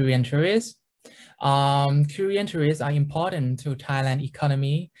for Korean tourists, Korean tourists are important to Thailand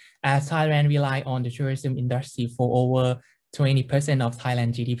economy, as Thailand rely on the tourism industry for over 20% of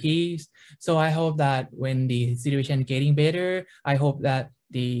Thailand GDP. So I hope that when the situation getting better, I hope that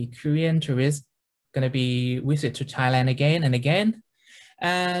the Korean tourists gonna be visit to Thailand again and again.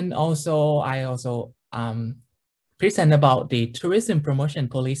 And also, I also present about the tourism promotion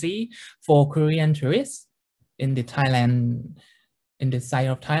policy for Korean tourists in the Thailand, in the side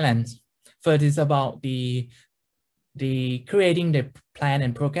of Thailand. First is about the creating the plan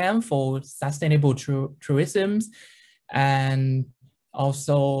and program for sustainable tourism. And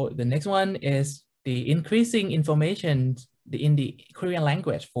also the next one is the increasing information in the Korean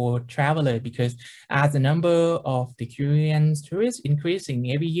language for traveler, because as the number of the Korean tourists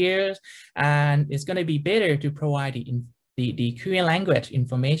increasing every year, and it's going to be better to provide the Korean language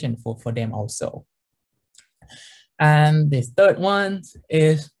information for them also. And the third one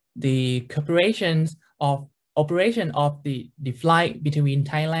is the operation of the flight between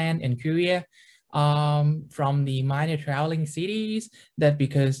Thailand and Korea from the minor traveling cities, that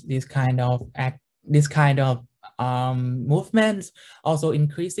because this kind of movements also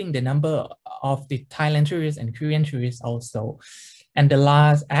increasing the number of the Thailand tourists and Korean tourists also. And the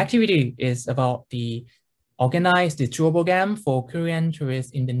last activity is about the organize the tour program for Korean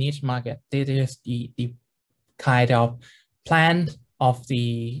tourists in the niche market. This is the kind of plan of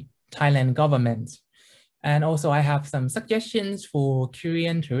the Thailand government. And also I have some suggestions for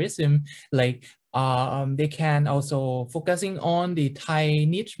Korean tourism, like they can also focusing on the Thai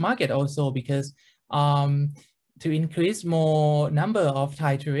niche market also, because to increase more number of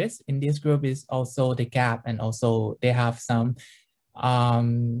Thai tourists in this group is also the gap, and also they have some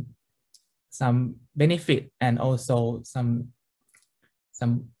benefit and also some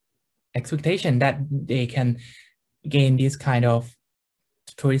expectation that they can gain this kind of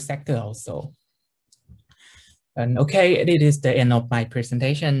tourist sector also. And okay, this is the end of my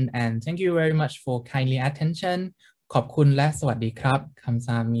presentation, and thank you very much for kindly attention. ขอบคุณและสวัสดีครับ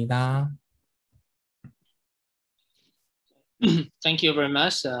감사합니다. Thank you very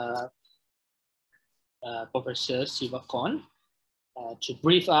much, Professor Sivakorn, to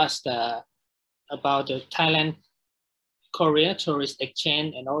brief us about the Thailand-Korea tourist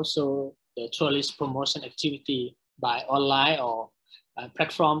exchange and also the tourist promotion activity by online or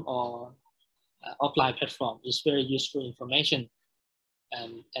platform or offline platform. Is very useful information.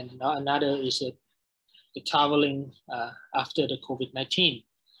 And another is the traveling after the COVID-19.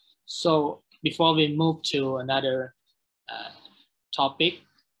 So before we move to another topic,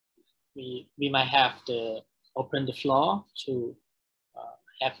 we might have to open the floor to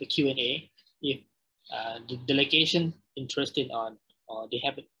have a Q&A if the delegation interested on, or they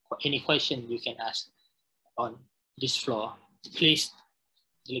have any question you can ask on this floor. Please,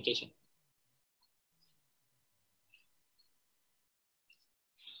 delegation.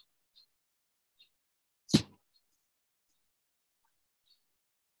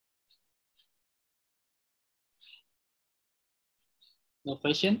 No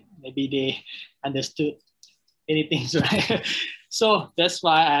question. Maybe they understood anything, right? So that's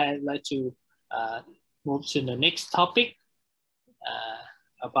why I'd like to move to the next topic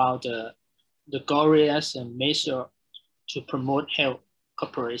about the Korea's measure to promote health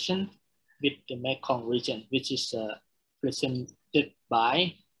cooperation with the Mekong region, which is presented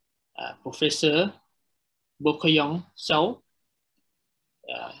by Professor Bokoyong So.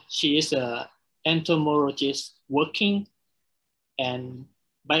 She is an entomologist working and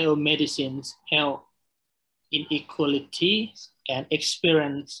biomedicine, health inequality, and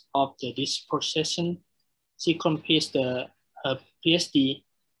experience of the dispossession. She completed her PhD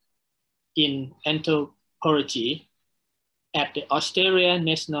in anthropology at the Australian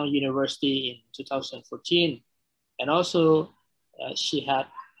National University in 2014. And also she had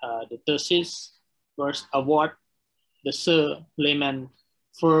the thesis first award, the Sir Lehman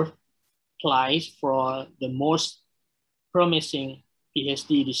Furr Prize for the most promising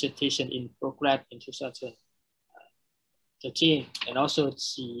PhD dissertation in progress in 2013. And also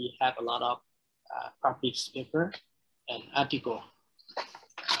she had a lot of published paper and article.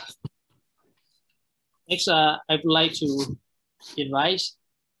 Next, I would like to invite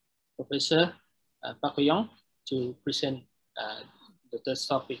Professor Bokoyong to present the third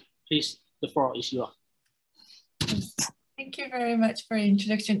topic. Please, the floor is yours. Thank you very much for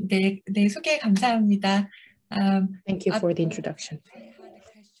introduction. 네, 소개 감사합니다. Thank you for the introduction. I had a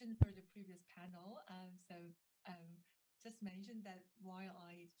question for the previous panel. So just mentioned that while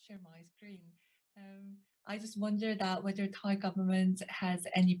I share my screen, I just wonder that whether Thai government has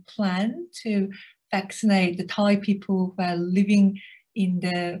any plan to vaccinate the Thai people who are living in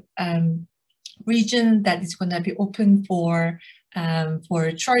the region that is going to be open for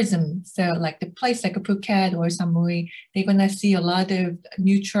tourism. So like the place like Phuket or Samui, they're going to see a lot of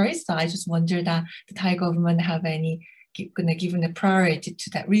new tourists. So I just wonder that the Thai government have any going to give a priority to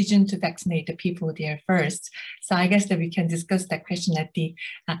that region to vaccinate the people there first. So I guess that we can discuss that question at the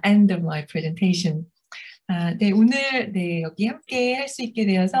end of my presentation. 네, 오늘 여기 함께 할 수 있게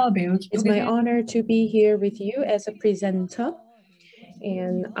되어서 매우 It's my honor to be here with you as a presenter.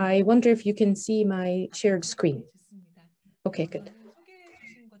 And I wonder if you can see my shared screen. Okay, good.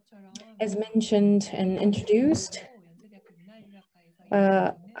 As mentioned and introduced,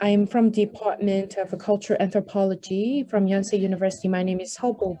 I'm from Department of Cultural Anthropology from Yonsei University. My name is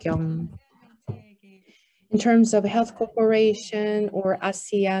Seo Bo-kyung. In terms of health cooperation or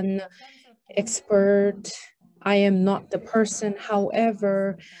ASEAN expert, I am not the person.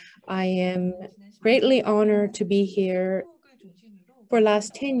 However, I am greatly honored to be here. For the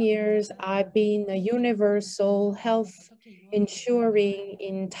last 10 years, I've been a universal health ensuring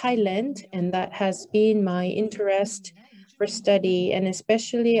in Thailand, and that has been my interest for study. And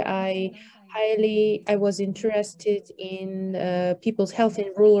especially, I was interested in people's health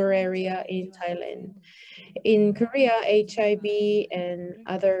in rural area in Thailand. In Korea, HIV and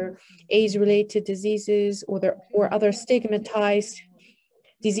other AIDS-related diseases or other stigmatized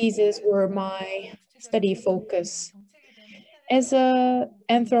diseases were my study focus. As an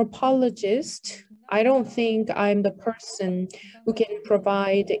anthropologist, I don't think I'm the person who can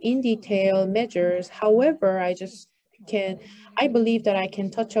provide in detail measures. However, I believe that I can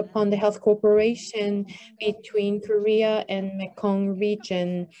touch upon the health cooperation between Korea and Mekong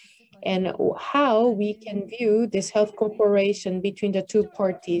region and how we can view this health cooperation between the two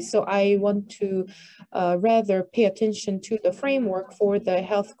parties. So I want to rather pay attention to the framework for the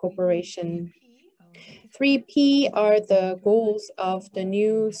health cooperation. 3P are the goals of the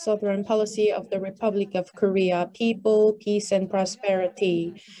new sovereign policy of the Republic of Korea: people, peace, and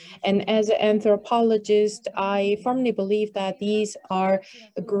prosperity. And as an anthropologist, I firmly believe that these are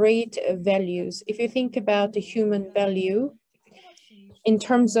great values. If you think about the human value, in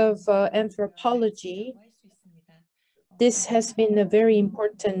terms of anthropology, this has been a very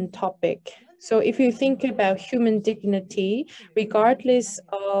important topic. So if you think about human dignity, regardless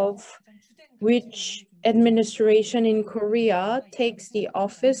of which administration in Korea takes the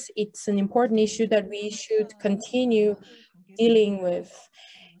office, it's an important issue that we should continue dealing with,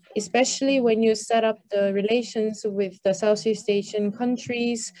 especially when you set up the relations with the Southeast Asian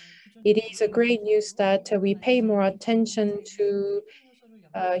countries. It is a great news that we pay more attention to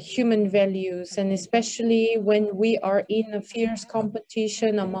human values, and especially when we are in a fierce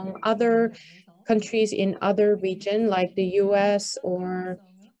competition among other countries in other regions like the US or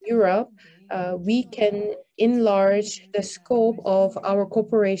Europe, we can enlarge the scope of our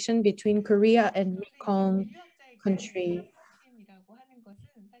cooperation between Korea and Mekong country.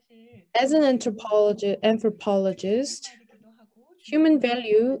 As an anthropologist, human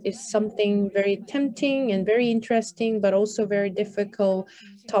value is something very tempting and very interesting, but also very difficult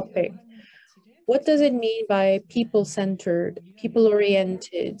topic. What does it mean by people-centered,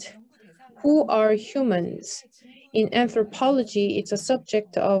 people-oriented? Who are humans? In anthropology, it's a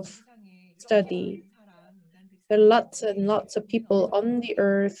subject of study. There are lots and lots of people on the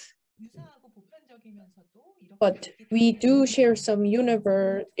earth, but we do share some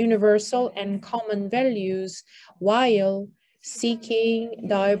universal and common values while seeking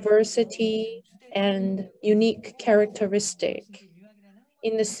diversity and unique characteristic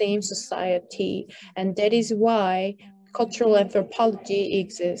in the same society. And that is why cultural anthropology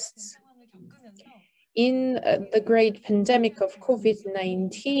exists. In the great pandemic of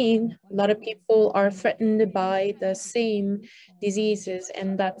COVID-19, a lot of people are threatened by the same diseases,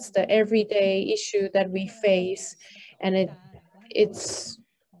 and that's the everyday issue that we face. And it's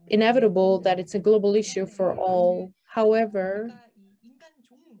inevitable that it's a global issue for all. However,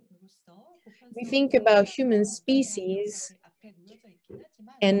 we think about human species,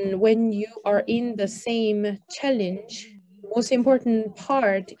 and when you are in the same challenge, most important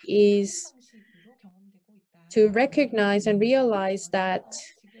part is to recognize and realize that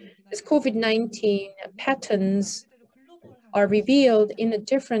this COVID-19 patterns are revealed in a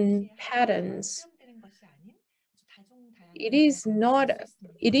different patterns. It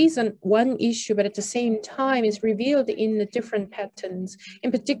isn't one issue, but at the same time is revealed in the different patterns.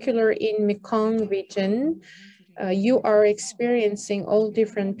 In particular, in Mekong region, you are experiencing all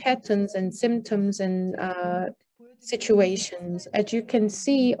different patterns and symptoms and situations. As you can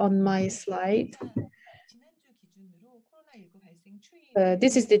see on my slide,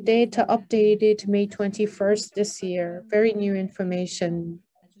 This is the data updated May 21st this year. Very new information.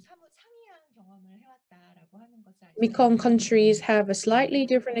 Mekong countries have a slightly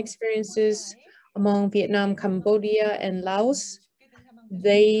different experiences among Vietnam, Cambodia, and Laos.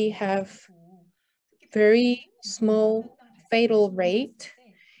 They have very small fatal rate.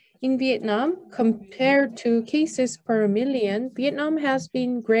 In Vietnam, compared to cases per million, Vietnam has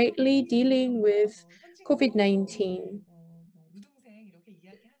been greatly dealing with COVID-19.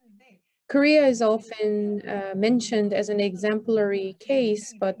 Korea is often mentioned as an exemplary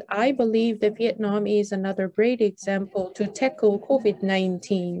case, but I believe that Vietnam is another great example to tackle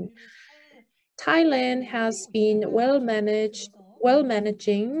COVID-19. Thailand has been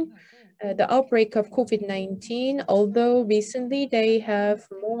managing the outbreak of COVID-19, although recently they have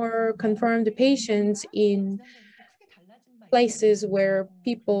more confirmed patients in places where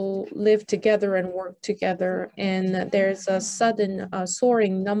people live together and work together, and there's a sudden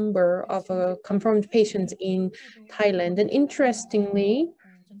soaring number of confirmed patients in Thailand. And interestingly,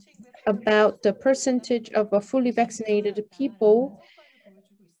 about the percentage of fully vaccinated people,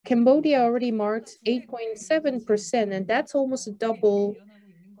 Cambodia already marks 8.7%, and that's almost double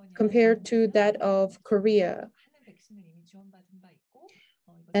compared to that of Korea.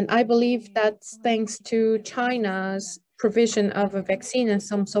 And I believe that's thanks to China's provision of a vaccine and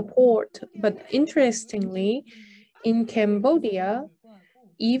some support. But interestingly, in Cambodia,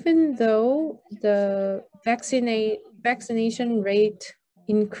 even though the vaccination rate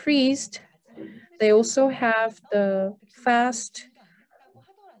increased, they also have the fast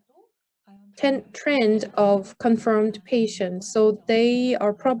trend of confirmed patients. So they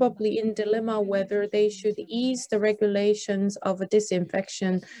are probably in dilemma whether they should ease the regulations of a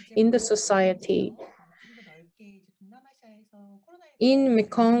disinfection in the society. In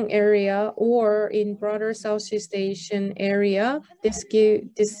Mekong area or in broader Southeast Asian area, this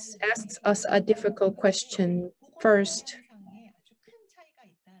asks us a difficult question. First,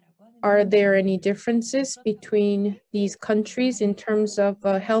 are there any differences between these countries in terms of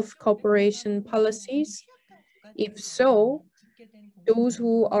health cooperation policies? If so, those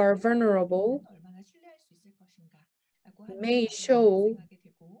who are vulnerable may show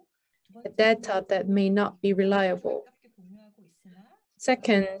data that may not be reliable.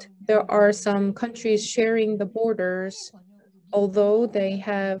 Second, there are some countries sharing the borders, although they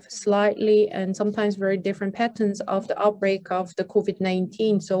have slightly and sometimes very different patterns of the outbreak of the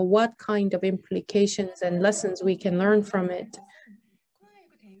COVID-19. So what kind of implications and lessons we can learn from it?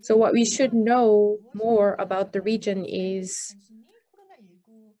 So what we should know more about the region is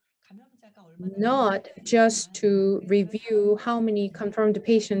not just to review how many confirmed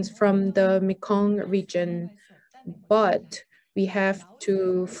patients from the Mekong region, but we have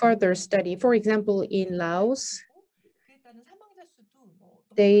to further study. For example, in Laos,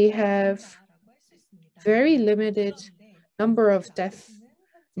 they have very limited number of deaths,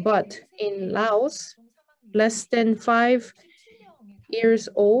 but in Laos, less than 5 years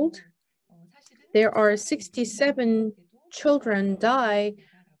old, there are 67 children die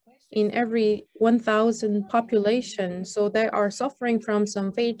in every 1,000 population. So they are suffering from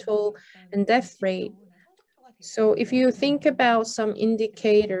some fatal and death rate. So if you think about some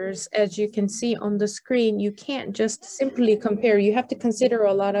indicators, as you can see on the screen, you can't just simply compare. You have to consider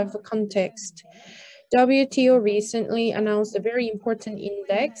a lot of context. WTO recently announced a very important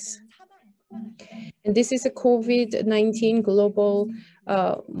index, and this is a COVID-19 global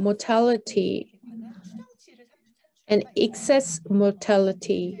mortality and excess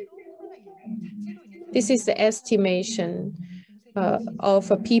mortality. This is the estimation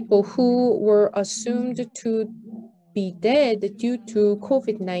of people who were assumed to be dead due to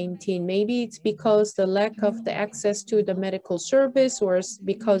COVID-19. Maybe it's because the lack of the access to the medical service, or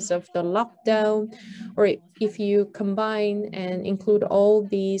because of the lockdown, or if you combine and include all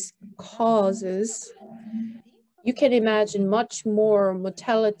these causes, you can imagine much more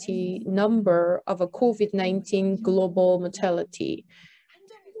mortality number of a COVID-19 global mortality.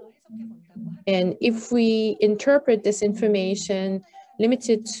 And if we interpret this information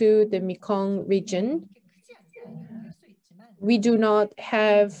limited to the Mekong region, we do not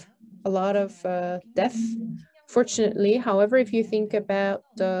have a lot of death, fortunately. However, if you think about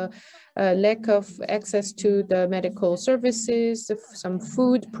the lack of access to the medical services, some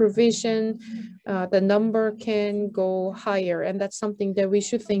food provision, the number can go higher, and that's something that we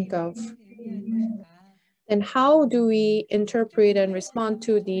should think of. And how do we interpret and respond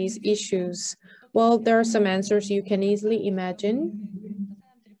to these issues? Well, there are some answers you can easily imagine.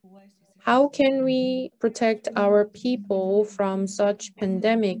 How can we protect our people from such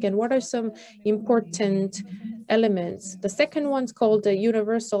pandemic? And what are some important elements. The second one's called the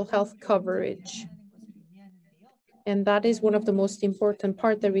universal health coverage. And that is one of the most important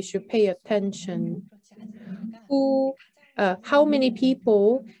part that we should pay attention. How many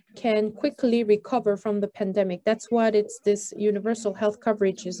people can quickly recover from the pandemic? That's what this universal health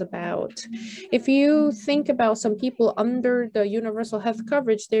coverage is about. If you think about some people under the universal health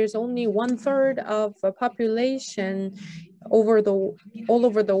coverage, there's only 1/3 of the population all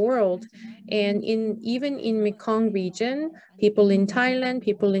over the world. And even in Mekong region, people in Thailand,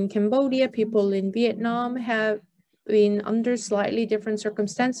 people in Cambodia, people in Vietnam have been under slightly different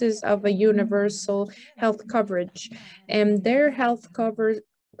circumstances of a universal health coverage, and their health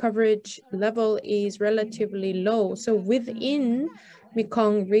coverage level is relatively low. So within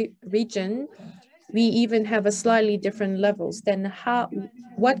Mekong region, we even have a slightly different levels. Then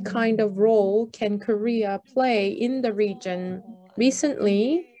what kind of role can Korea play in the region?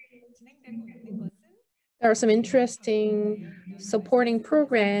 Recently, there are some interesting supporting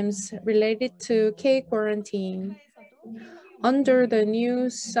programs related to K-quarantine. Under the new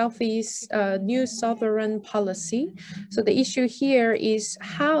sovereign policy. So the issue here is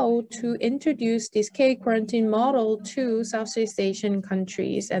how to introduce this K-quarantine model to Southeast Asian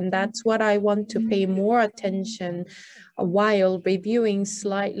countries. And that's what I want to pay more attention while reviewing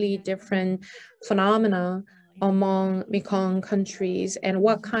slightly different phenomena among Mekong countries and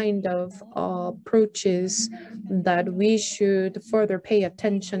what kind of approaches that we should further pay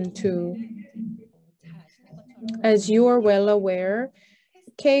attention to. As you are well aware,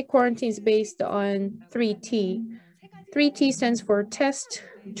 K-quarantine is based on 3T. 3T stands for test,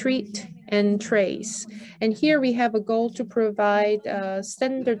 treat, and trace. And here we have a goal to provide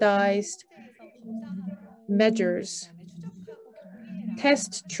standardized measures.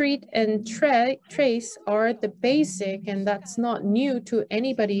 Test, treat, and trace are the basic, and that's not new to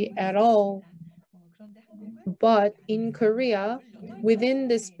anybody at all. But in Korea, within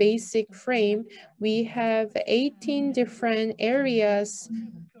this basic frame, we have 18 different areas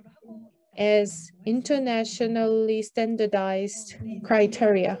as internationally standardized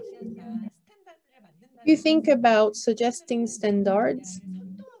criteria. You think about suggesting standards,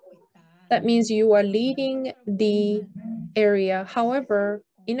 that means you are leading the area. However,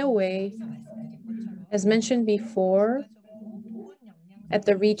 in a way, as mentioned before, at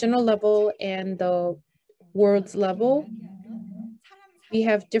the regional level and the world's level, we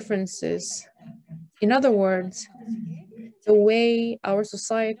have differences. In other words, the way our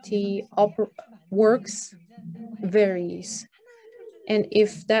society works varies. And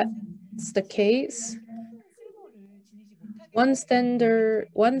if that's the case, one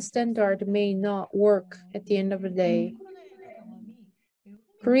standard may not work at the end of the day.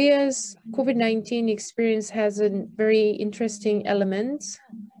 Korea's COVID-19 experience has a very interesting elements.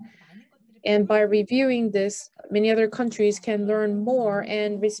 And by reviewing this, many other countries can learn more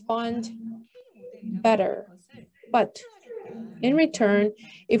and respond better. But in return,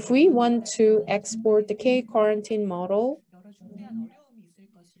 if we want to export the K-quarantine model,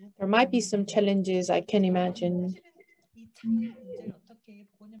 there might be some challenges I can imagine.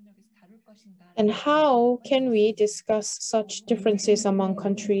 And how can we discuss such differences among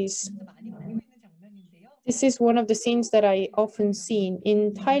countries? This is one of the scenes that I often see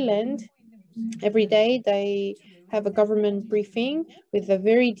in Thailand. Every day they have a government briefing with a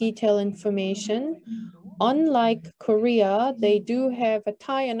very detailed information. Unlike Korea, they do have a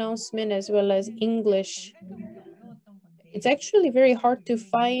Thai announcement as well as English. It's actually very hard to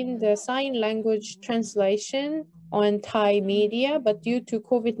find the sign language translation on Thai media, but due to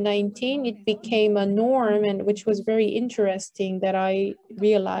COVID-19, it became a norm, and which was very interesting that I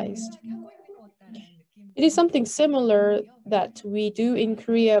realized. It is something similar that we do in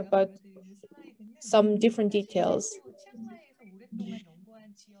Korea, but some different details.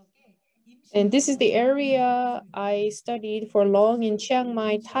 And this is the area I studied for long in Chiang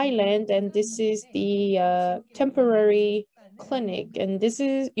Mai, Thailand, and this is the temporary clinic. And this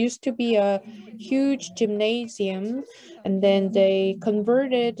used to be a huge gymnasium, and then they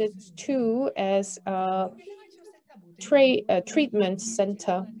converted it to as a treatment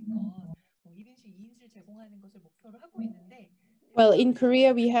center. Well, in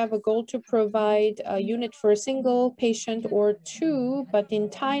Korea, we have a goal to provide a unit for a single patient or two, but in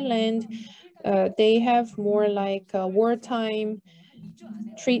Thailand, they have more like wartime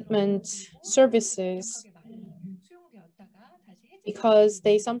treatment services because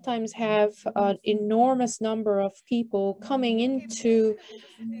they sometimes have an enormous number of people coming into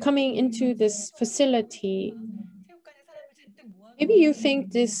this facility. Maybe you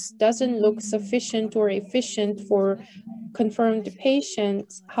think this doesn't look sufficient or efficient for confirmed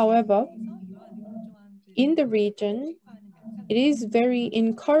patients. However, in the region, it is very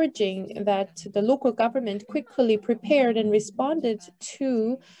encouraging that the local government quickly prepared and responded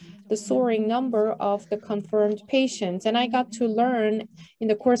to the soaring number of the confirmed patients. And I got to learn in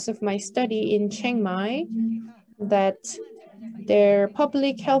the course of my study in Chiang Mai that their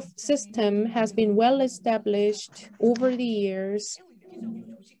public health system has been well established over the years.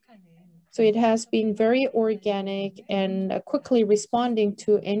 So it has been very organic and quickly responding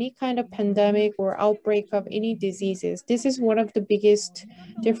to any kind of pandemic or outbreak of any diseases. This is one of the biggest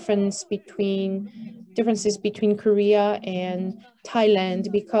differences between Korea and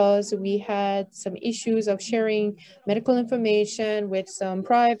Thailand, because we had some issues of sharing medical information with some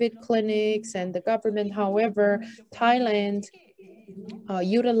private clinics and the government. However, Thailand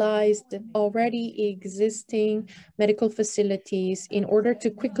utilized already existing medical facilities in order to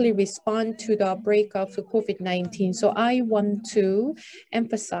quickly respond to the outbreak of COVID-19. So I want to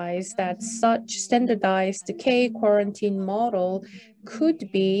emphasize that such standardized K quarantine model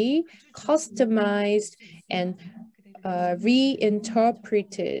could be customized and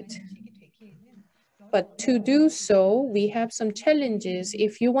reinterpreted. But to do so, we have some challenges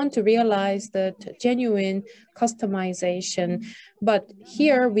if you want to realize the genuine customization. But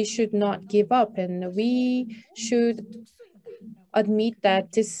here we should not give up, and we should admit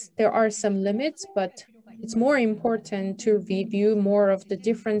that there are some limits, but it's more important to review more of the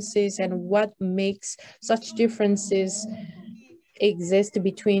differences and what makes such differences exist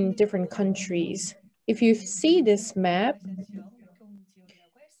between different countries. If you see this map,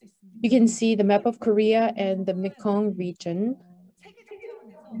 you can see the map of Korea and the Mekong region.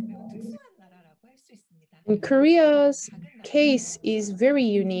 And Korea's case is very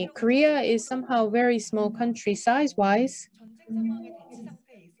unique. Korea is somehow a very small country size-wise,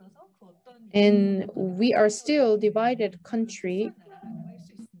 and we are still a divided country.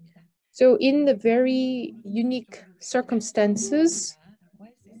 So in the very unique circumstances,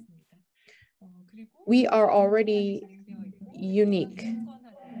 we are already unique.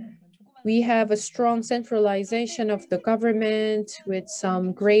 We have a strong centralization of the government with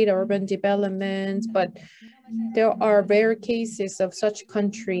some great urban development, but there are rare cases of such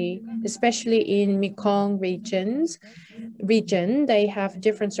country, especially in Mekong region. They have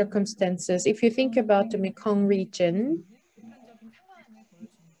different circumstances. If you think about the Mekong region,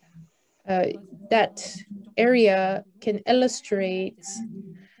 that area can illustrate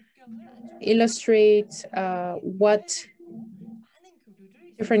what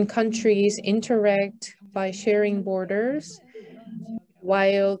different countries interact by sharing borders,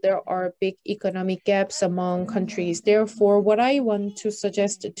 while there are big economic gaps among countries. Therefore, what I want to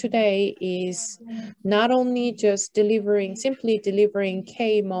suggest today is not only just simply delivering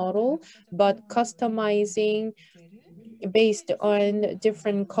K model, but customizing based on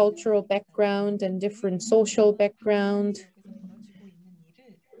different cultural background and different social background.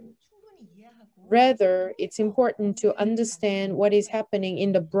 Rather, it's important to understand what is happening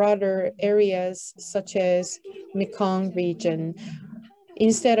in the broader areas such as Mekong region.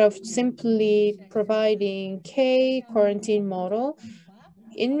 Instead of simply providing K quarantine model,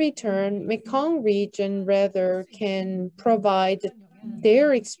 in return, Mekong region rather can provide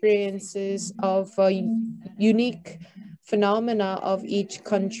their experiences of unique phenomena of each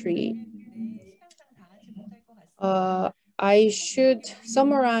country. I should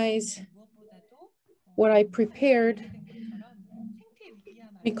summarize what I prepared.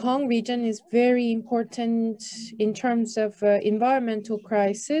 Mekong region is very important in terms of environmental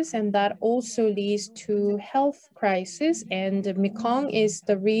crisis, and that also leads to health crisis. And Mekong is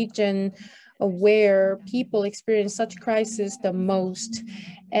the region where people experience such crisis the most.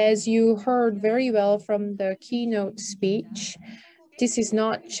 As you heard very well from the keynote speech, this is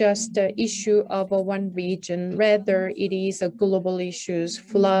not just the issue of one region, rather it is a global issues.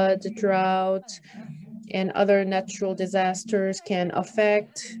 Flood, drought, and other natural disasters can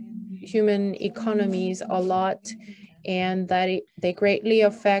affect human economies a lot, and that they greatly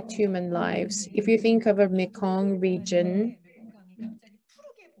affect human lives. If you think of a Mekong region,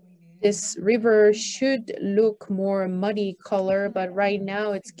 this river should look more muddy color, but right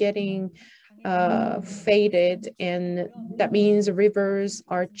now it's getting faded, and that means rivers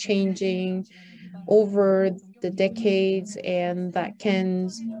are changing over the decades, and that can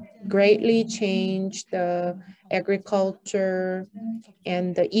greatly change the agriculture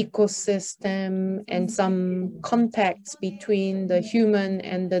and the ecosystem and some contacts between the human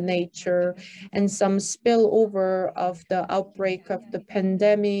and the nature, and some spillover of the outbreak of the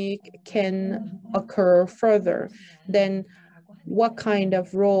pandemic can occur further. Then what kind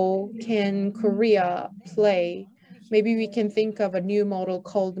of role can Korea play? Maybe we can think of a new model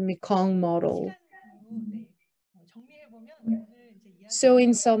called Mekong model. So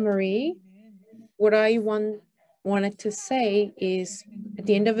in summary, what I wanted to say is, at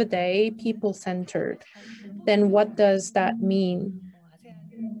the end of the day, people-centered. Then what does that mean?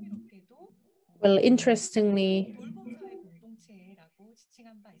 Well, interestingly,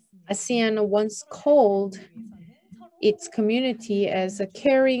 ASEAN once called its community as a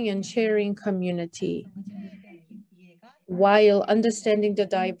caring and sharing community, while understanding the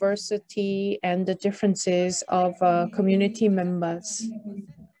diversity and the differences of community members.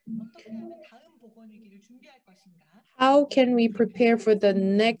 How can we prepare for the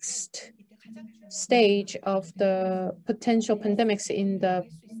next stage of the potential pandemics in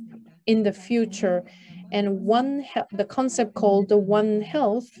the future? And the concept called the One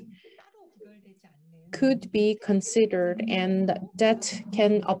Health could be considered, and that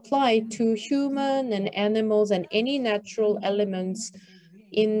can apply to human and animals and any natural elements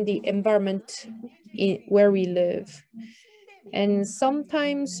in the environment where we live. And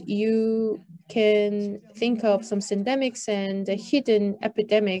sometimes you can think of some syndemics and hidden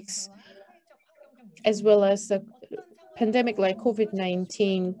epidemics, as well as a pandemic like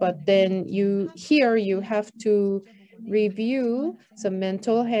COVID-19, but then you have to review some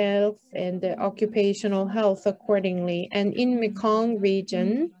mental health and the occupational health accordingly. And in Mekong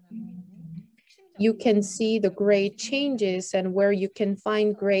region, you can see the great changes and where you can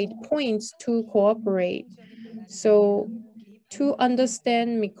find great points to cooperate. So to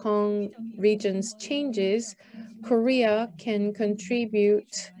understand Mekong region's changes, Korea can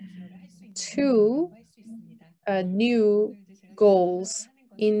contribute to new goals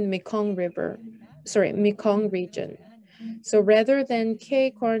in Mekong region. So rather than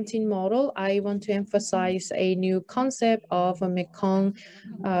K quarantine model, I want to emphasize a new concept of a Mekong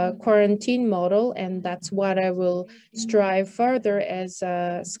quarantine model, and that's what I will strive further as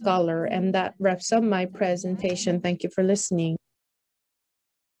a scholar. And that wraps up my presentation. Thank you for listening.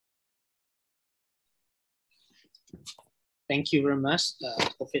 Thank you very much,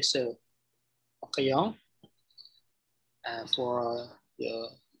 Professor Okayong, for your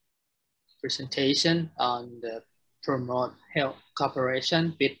presentation on the promote health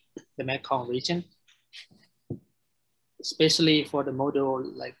cooperation with the Mekong region, especially for the model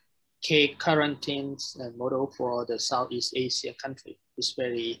like K quarantines and model for the Southeast Asia country. It's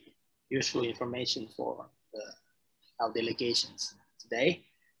very useful information for our delegations today.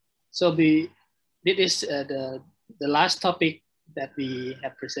 So this is the last topic that we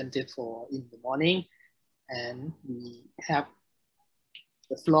have presented for in the morning, and we have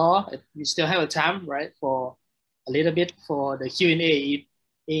the floor. We still have a time, right, for a little bit for the Q&A. If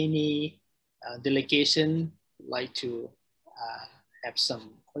any delegation would like to have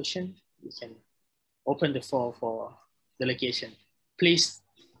some question, we can open the floor for delegation. Please.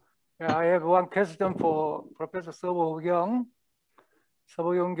 Yeah, I have one question for Professor 서보경.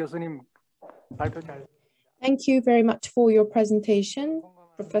 서보경 교수님 발표 잘. Thank you very much for your presentation,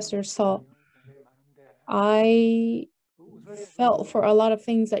 Professor Seo. I felt for a lot of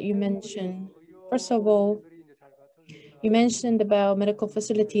things that you mentioned. First of all, you mentioned about medical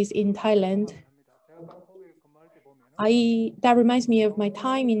facilities in Thailand. That reminds me of my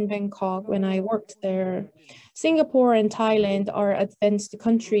time in Bangkok when I worked there. Singapore and Thailand are advanced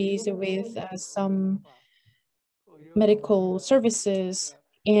countries with some medical services,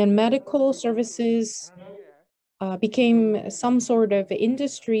 and medical services became some sort of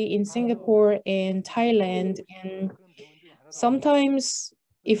industry in Singapore and Thailand. And sometimes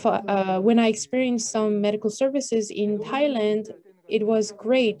when I experienced some medical services in Thailand, it was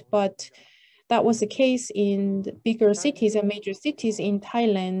great, but that was the case in the bigger cities and major cities in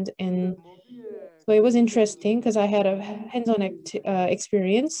Thailand. And so it was interesting because I had a hands-on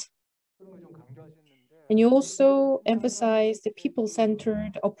experience. And you also emphasized the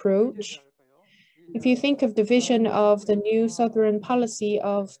people-centered approach. If you think of the vision of the new Southern policy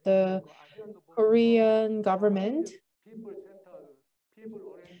of the Korean government,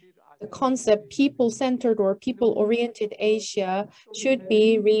 the concept people-centered or people-oriented Asia should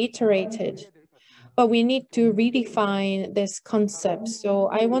be reiterated. But we need to redefine this concept. So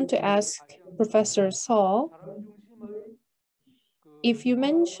I want to ask Professor Seo, if you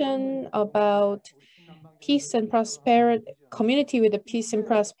mention about peace and prosperity, community with a peace and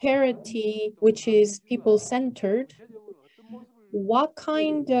prosperity, which is people-centered, what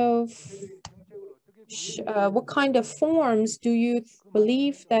kind of forms do you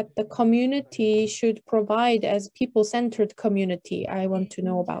believe that the community should provide as people-centered community? I want to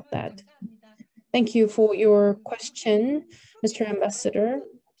know about that. Thank you for your question, Mr. Ambassador.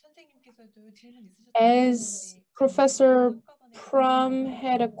 As Professor Pram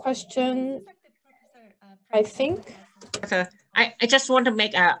had a question, I think. I just want to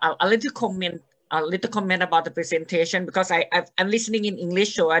make a little comment. A little comment about the presentation because I'm listening in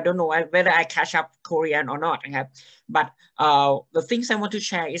English, so I don't know whether I catch up Korean or not. But the things I want to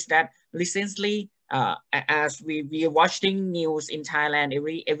share is that recently, as we are watching news in Thailand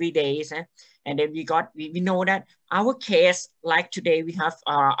every day, and then we know that our case, like today, we have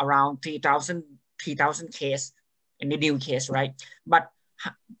around 3,000 cases in the new case, right? But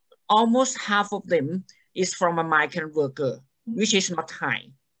almost half of them is from a migrant worker, which is not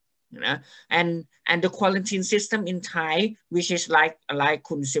Thai. And the quarantine system in Thai, which is like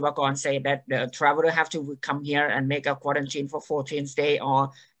Kun Sivakorn said, that the traveler have to come here and make a quarantine for 14 days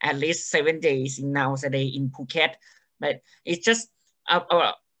or at least 7 days nowadays in Phuket. But it's just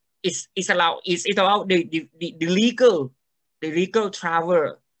it's about the legal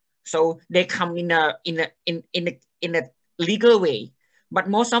traveler. So they come in a legal way. But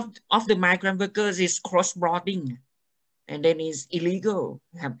most of the migrant workers is cross-boarding. And then it's illegal.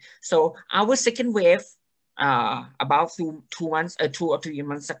 So our second wave, about 2 months, 2 or 3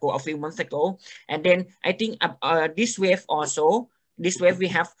 months ago, a few months ago, and then I think this wave also, we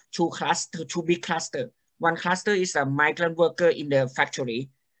have two big clusters. One cluster is a migrant worker in the factory.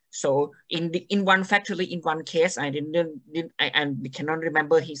 So in one factory, in one case, I cannot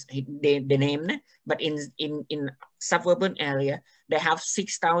remember the name, but in suburban area, they have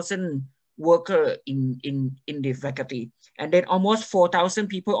 6,000 worker in the faculty, and then almost 4,000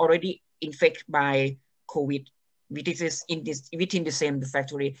 people already infected by COVID, which is within the same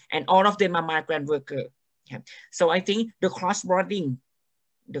factory, and all of them are migrant worker. So I think the cross-boarding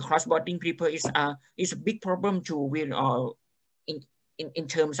people is a big problem too with in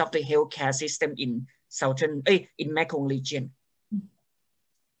terms of the healthcare system in Mekong region.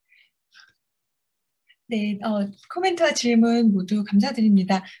 네, 코멘트와 질문 모두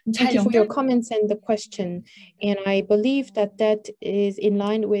감사드립니다. Thank you for your comments and the question. And I believe that is in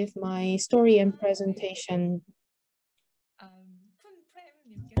line with my story and presentation.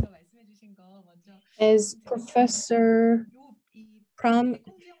 As Professor Pram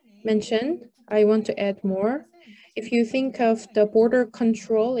mentioned, I want to add more. If you think of the border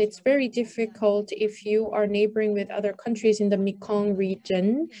control, it's very difficult if you are neighboring with other countries in the Mekong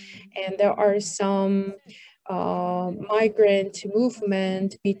region, and there are some migrant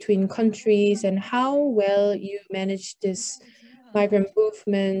movement between countries, and how well you manage this migrant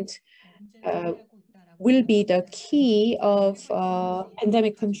movement will be the key of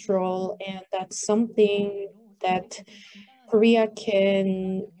pandemic control, and that's something that Korea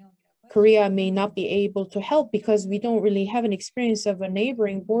may not be able to help because we don't really have an experience of a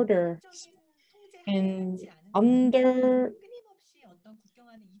neighboring border. And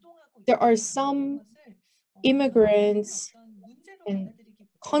there are some immigrants and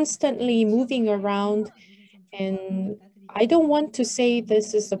constantly moving around, and I don't want to say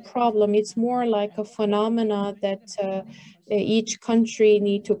this is a problem. It's more like a phenomena that each country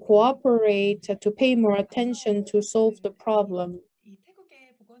need to cooperate to pay more attention to solve the problem.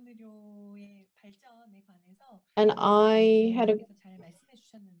 And I heard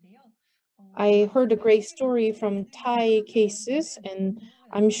a great story from Thai cases, and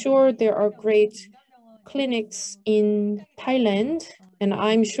I'm sure there are great clinics in Thailand, and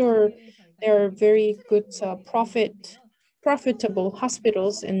I'm sure there are very good profitable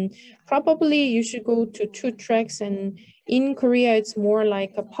hospitals, and probably you should go to 2 tracks. And in Korea, it's more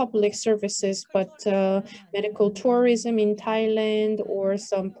like a public services, but medical tourism in Thailand or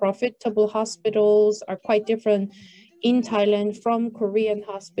some profitable hospitals are quite different in Thailand from Korean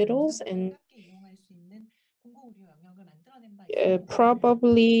hospitals. And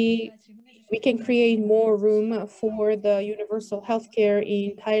probably we can create more room for the universal healthcare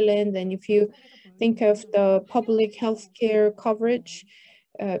in Thailand. And if you think of the public healthcare coverage,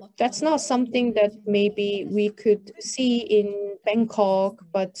 that's not something that maybe we could see in Bangkok,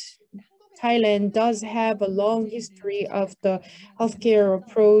 but Thailand does have a long history of the healthcare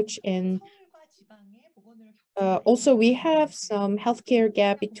approach. And also we have some healthcare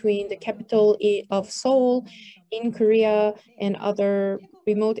gap between the capital of Seoul in Korea and other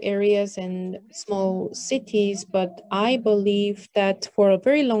remote areas and small cities. But I believe that for a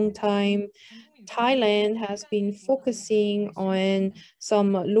very long time, Thailand has been focusing on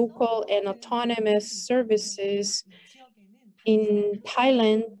some local and autonomous services in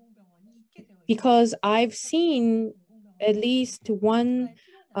Thailand, because I've seen at least one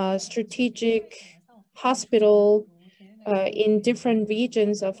strategic hospital in different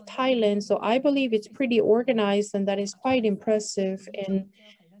regions of Thailand. So I believe it's pretty organized, and that is quite impressive.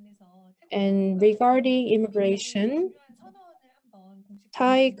 And regarding immigration,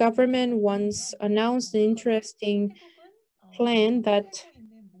 Thai government once announced an interesting plan that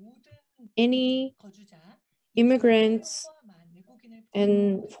any immigrants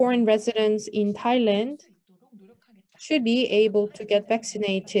and foreign residents in Thailand should be able to get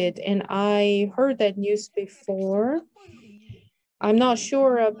vaccinated. And I heard that news before. I'm not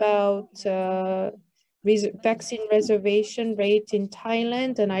sure about vaccine reservation rate in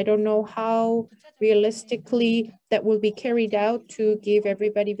Thailand, and I don't know how realistically that will be carried out to give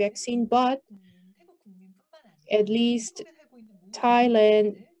everybody vaccine, but at least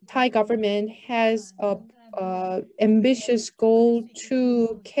Thai government has a ambitious goal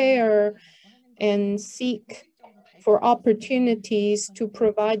to care and seek for opportunities to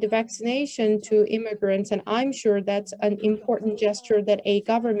provide the vaccination to immigrants. And I'm sure that's an important gesture that a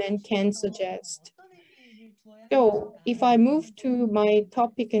government can suggest. So if I move to my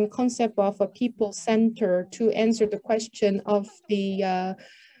topic and concept of a people center to answer the question of the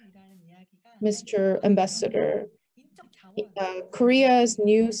Mr. Ambassador, Korea's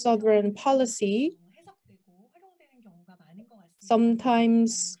new sovereign policy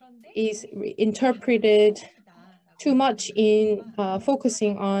sometimes is interpreted too much in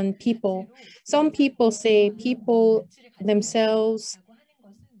focusing on people. Some people say people themselves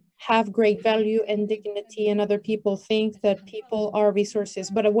have great value and dignity, and other people think that people are resources.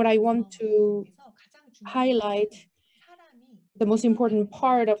 But what I want to highlight, the most important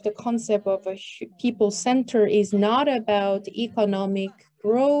part of the concept of a people center is not about economic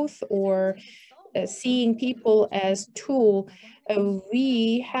growth or seeing people as tool.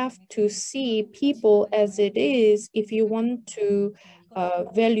 We have to see people as it is if you want to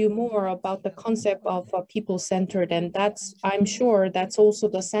value more about the concept of people-centered, and that's, I'm sure that's also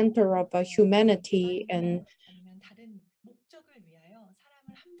the center of humanity. And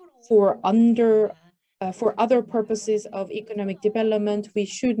for other purposes of economic development, we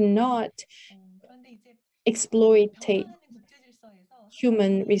should not exploit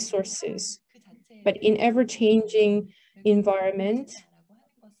human resources. But in ever-changing environment,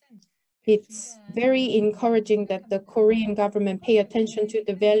 it's very encouraging that the Korean government pay attention to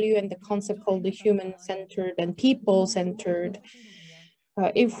the value and the concept called the human-centered and people-centered.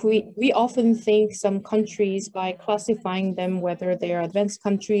 If we often think some countries, by classifying them, whether they are advanced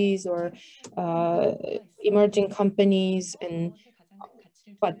countries or emerging companies,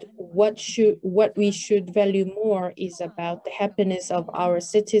 but what we should value more is about the happiness of our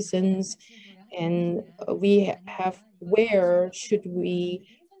citizens, and we have, where should we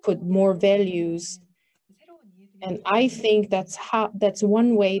put more values? And I think that's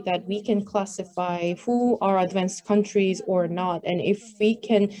one way that we can classify who are advanced countries or not. And if we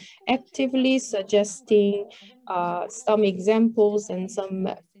can actively suggesting some examples and some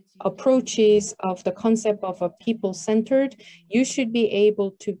approaches of the concept of a people-centered, you should be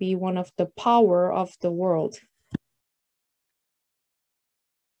able to be one of the power of the world.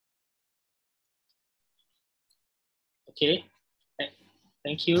 Okay,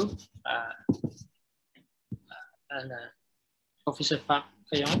 thank you. Professor Park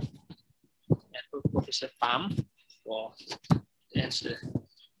Kayong and Professor Pham for the answer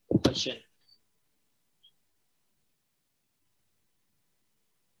the question.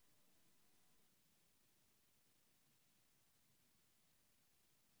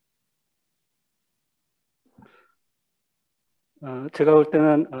 제가 볼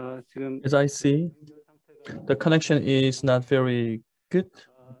때는 지금 As I see, the connection is not very good.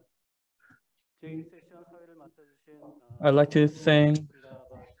 I'd like to thank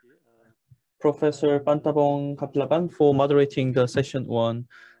Professor Pantabong Kaplaban for moderating the session 1.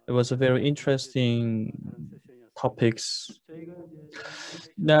 It was a very interesting topics.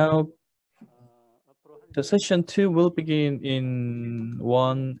 Now, the session 2 will begin in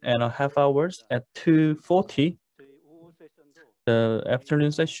 1.5 hours at 2:40. The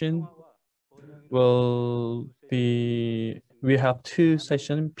afternoon session will be, we have 2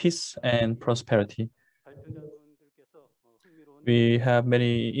 sessions, peace and prosperity. We have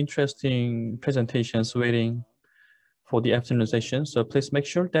many interesting presentations waiting for the afternoon session. So please make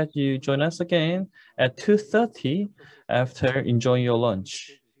sure that you join us again at 2:30 after enjoying your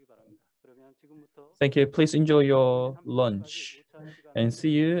lunch. Thank you. Please enjoy your lunch and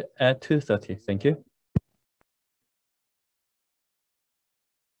see you at 2:30. Thank you.